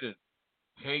Satan.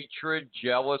 Hatred,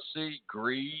 jealousy,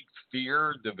 greed,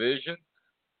 fear, division.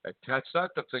 That's not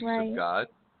the things of God.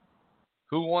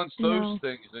 Who wants those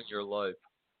things in your life?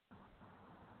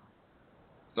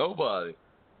 Nobody.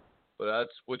 But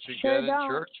that's what you Sure get in don't,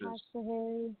 churches. Pastor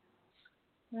Harry.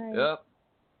 Right. Yep.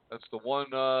 That's the one,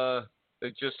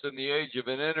 they just in the age of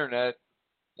an internet,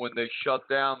 when they shut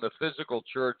down the physical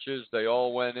churches, they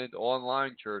all went into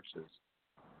online churches.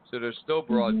 So they're still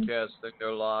broadcasting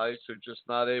their lives. They're just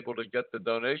not able to get the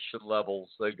donation levels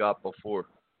they got before.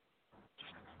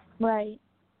 Right.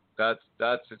 That's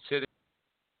it's hitting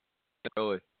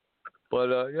really. But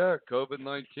yeah,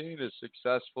 COVID-19 is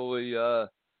successfully.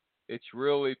 It's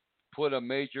really put a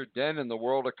major dent in the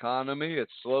world economy.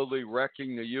 It's slowly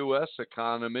wrecking the U.S.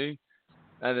 economy,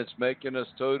 and it's making us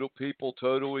people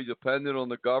totally dependent on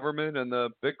the government and the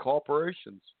big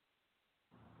corporations.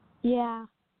 Yeah.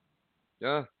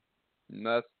 Yeah, and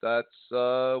that's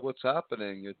what's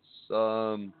happening. It's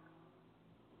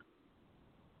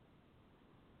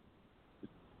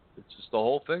just the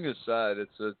whole thing is sad.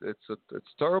 It's a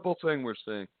terrible thing we're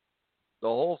seeing. The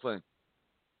whole thing.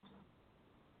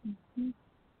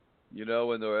 You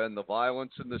know, and the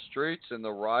violence in the streets and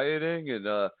the rioting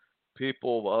and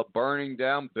people burning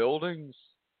down buildings,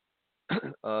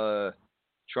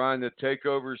 trying to take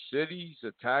over cities,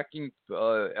 attacking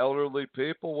elderly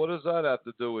people. What does that have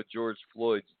to do with George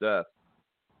Floyd's death?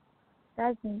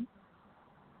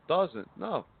 Doesn't.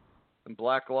 No. And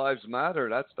Black Lives Matter.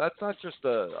 That's not just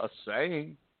a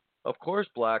saying. Of course,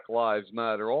 Black Lives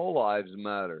Matter. All lives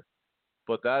matter.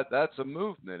 But that's a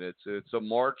movement. It's a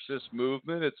Marxist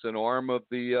movement. It's an arm of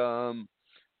the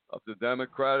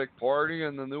Democratic Party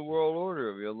and the New World Order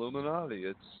of the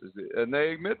Illuminati. And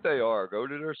they admit they are. Go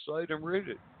to their site and read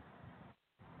it.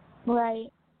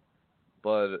 Right.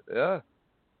 But yeah,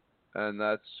 and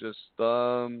that's just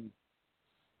it's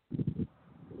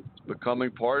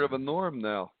becoming part of a norm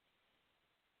now.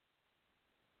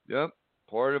 Yep,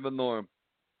 part of a norm.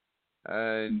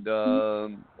 And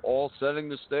all setting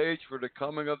the stage for the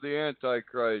coming of the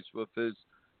Antichrist with his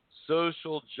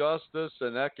social justice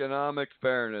and economic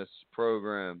fairness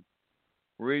program,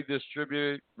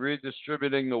 redistributing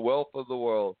the wealth of the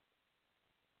world.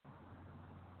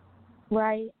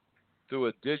 Right. Through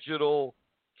a digital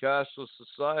cashless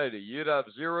society, you'd have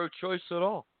zero choice at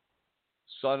all.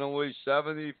 Suddenly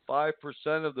 75%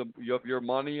 of your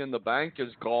money in the bank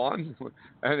is gone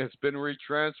and it's been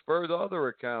retransferred to other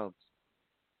accounts.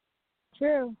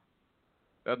 True.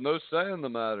 Have no say in the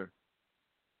matter.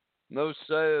 No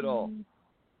say at all.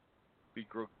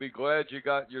 Be glad you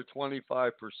got your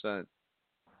 25%.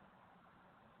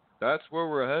 That's where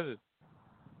we're headed.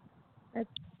 That's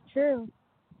true.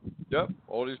 Yep.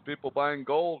 All these people buying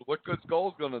gold. What good's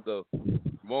gold going to do? You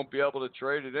won't be able to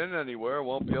trade it in anywhere.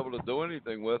 Won't be able to do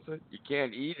anything with it. You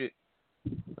can't eat it.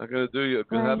 Not going to do you.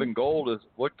 Right. Having gold is,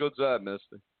 what good's that,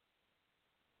 Misty?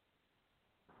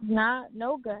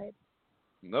 No good.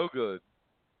 No good.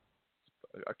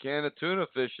 A can of tuna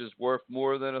fish is worth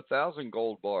more than 1,000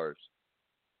 gold bars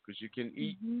because you can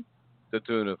eat the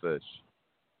tuna fish.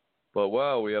 But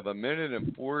wow, we have 1 minute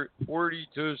and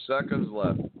 42 seconds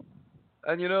left.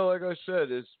 And you know, like I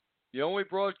said, is the only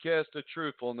broadcast of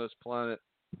truth on this planet.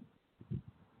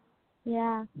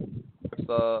 Yeah.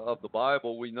 Of the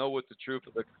Bible, we know what the truth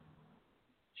of the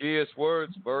Jesus'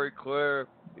 words, very clear,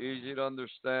 easy to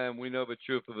understand. We know the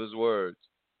truth of his words.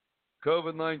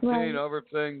 COVID-19, right. Other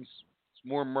things, it's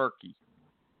more murky.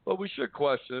 But we should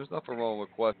question. There's nothing wrong with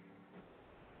questioning.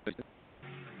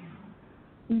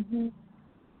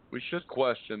 We should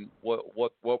question what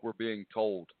we're being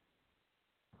told.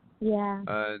 Yeah.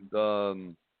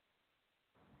 And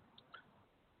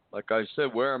like I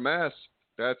said, wear a mask.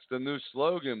 That's the new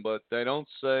slogan, but they don't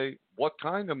say what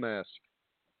kind of mask.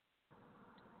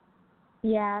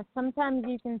 Yeah, sometimes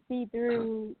you can see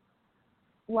through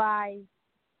lies.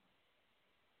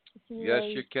 Yes,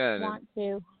 you can. Want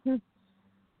to.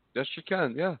 Yes, you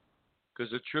can, yeah.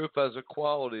 Because the truth has a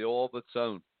quality all of its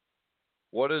own.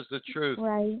 What is the truth?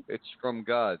 Right. It's from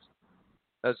God.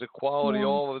 Has a quality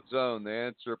all of its own. The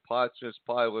answer Pontius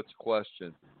Pilate's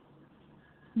question.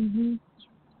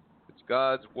 It's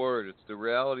God's word. It's the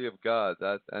reality of God.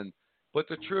 But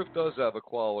the truth does have a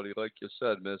quality, like you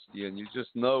said, Misty, and you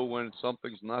just know when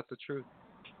something's not the truth.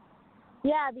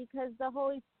 Yeah, because the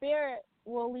Holy Spirit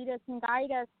will lead us and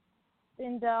guide us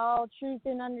into all truth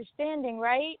and understanding,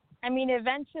 right? I mean,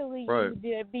 eventually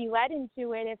you'd be led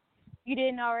into it if you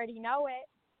didn't already know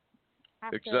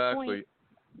it. Exactly.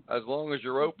 As long as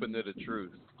you're open to the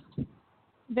truth.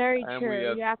 Very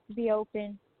true. You have to be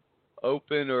open.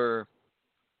 Open or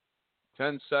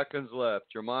 10 seconds left.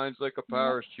 Your mind's like a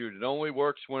parachute. It only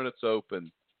works when it's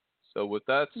open. So with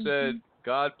that said,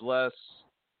 God bless,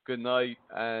 good night,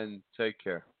 and take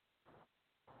care.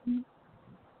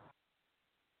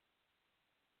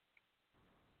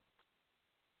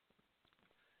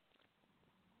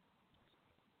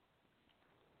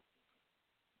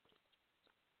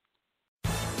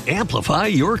 Amplify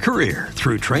your career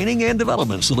through training and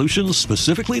development solutions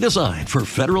specifically designed for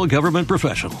federal government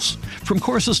professionals. From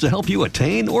courses to help you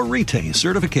attain or retain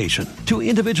certification, to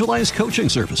individualized coaching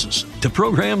services, to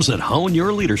programs that hone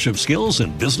your leadership skills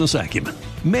and business acumen,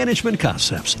 Management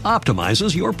Concepts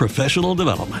optimizes your professional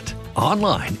development.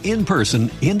 Online, in person,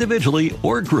 individually,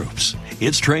 or groups,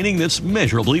 it's training that's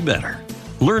measurably better.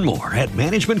 Learn more at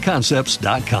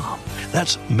managementconcepts.com.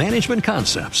 That's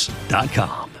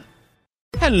managementconcepts.com.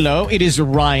 Hello, it is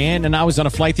Ryan, and I was on a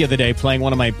flight the other day playing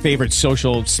one of my favorite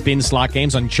social spin slot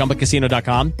games on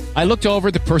ChumbaCasino.com. I looked over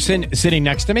at the person sitting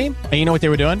next to me, and you know what they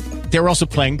were doing? They were also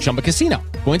playing Chumba Casino.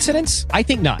 Coincidence? I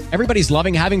think not. Everybody's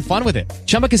loving having fun with it.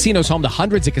 Chumba Casino is home to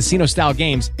hundreds of casino-style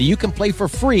games that you can play for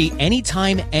free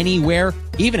anytime, anywhere,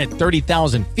 even at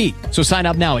 30,000 feet. So sign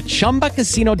up now at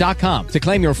ChumbaCasino.com to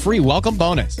claim your free welcome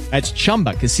bonus. That's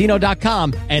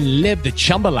ChumbaCasino.com and live the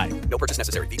Chumba life. No purchase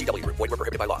necessary. VGW. Void where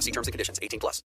prohibited by law. See terms and conditions. 18+.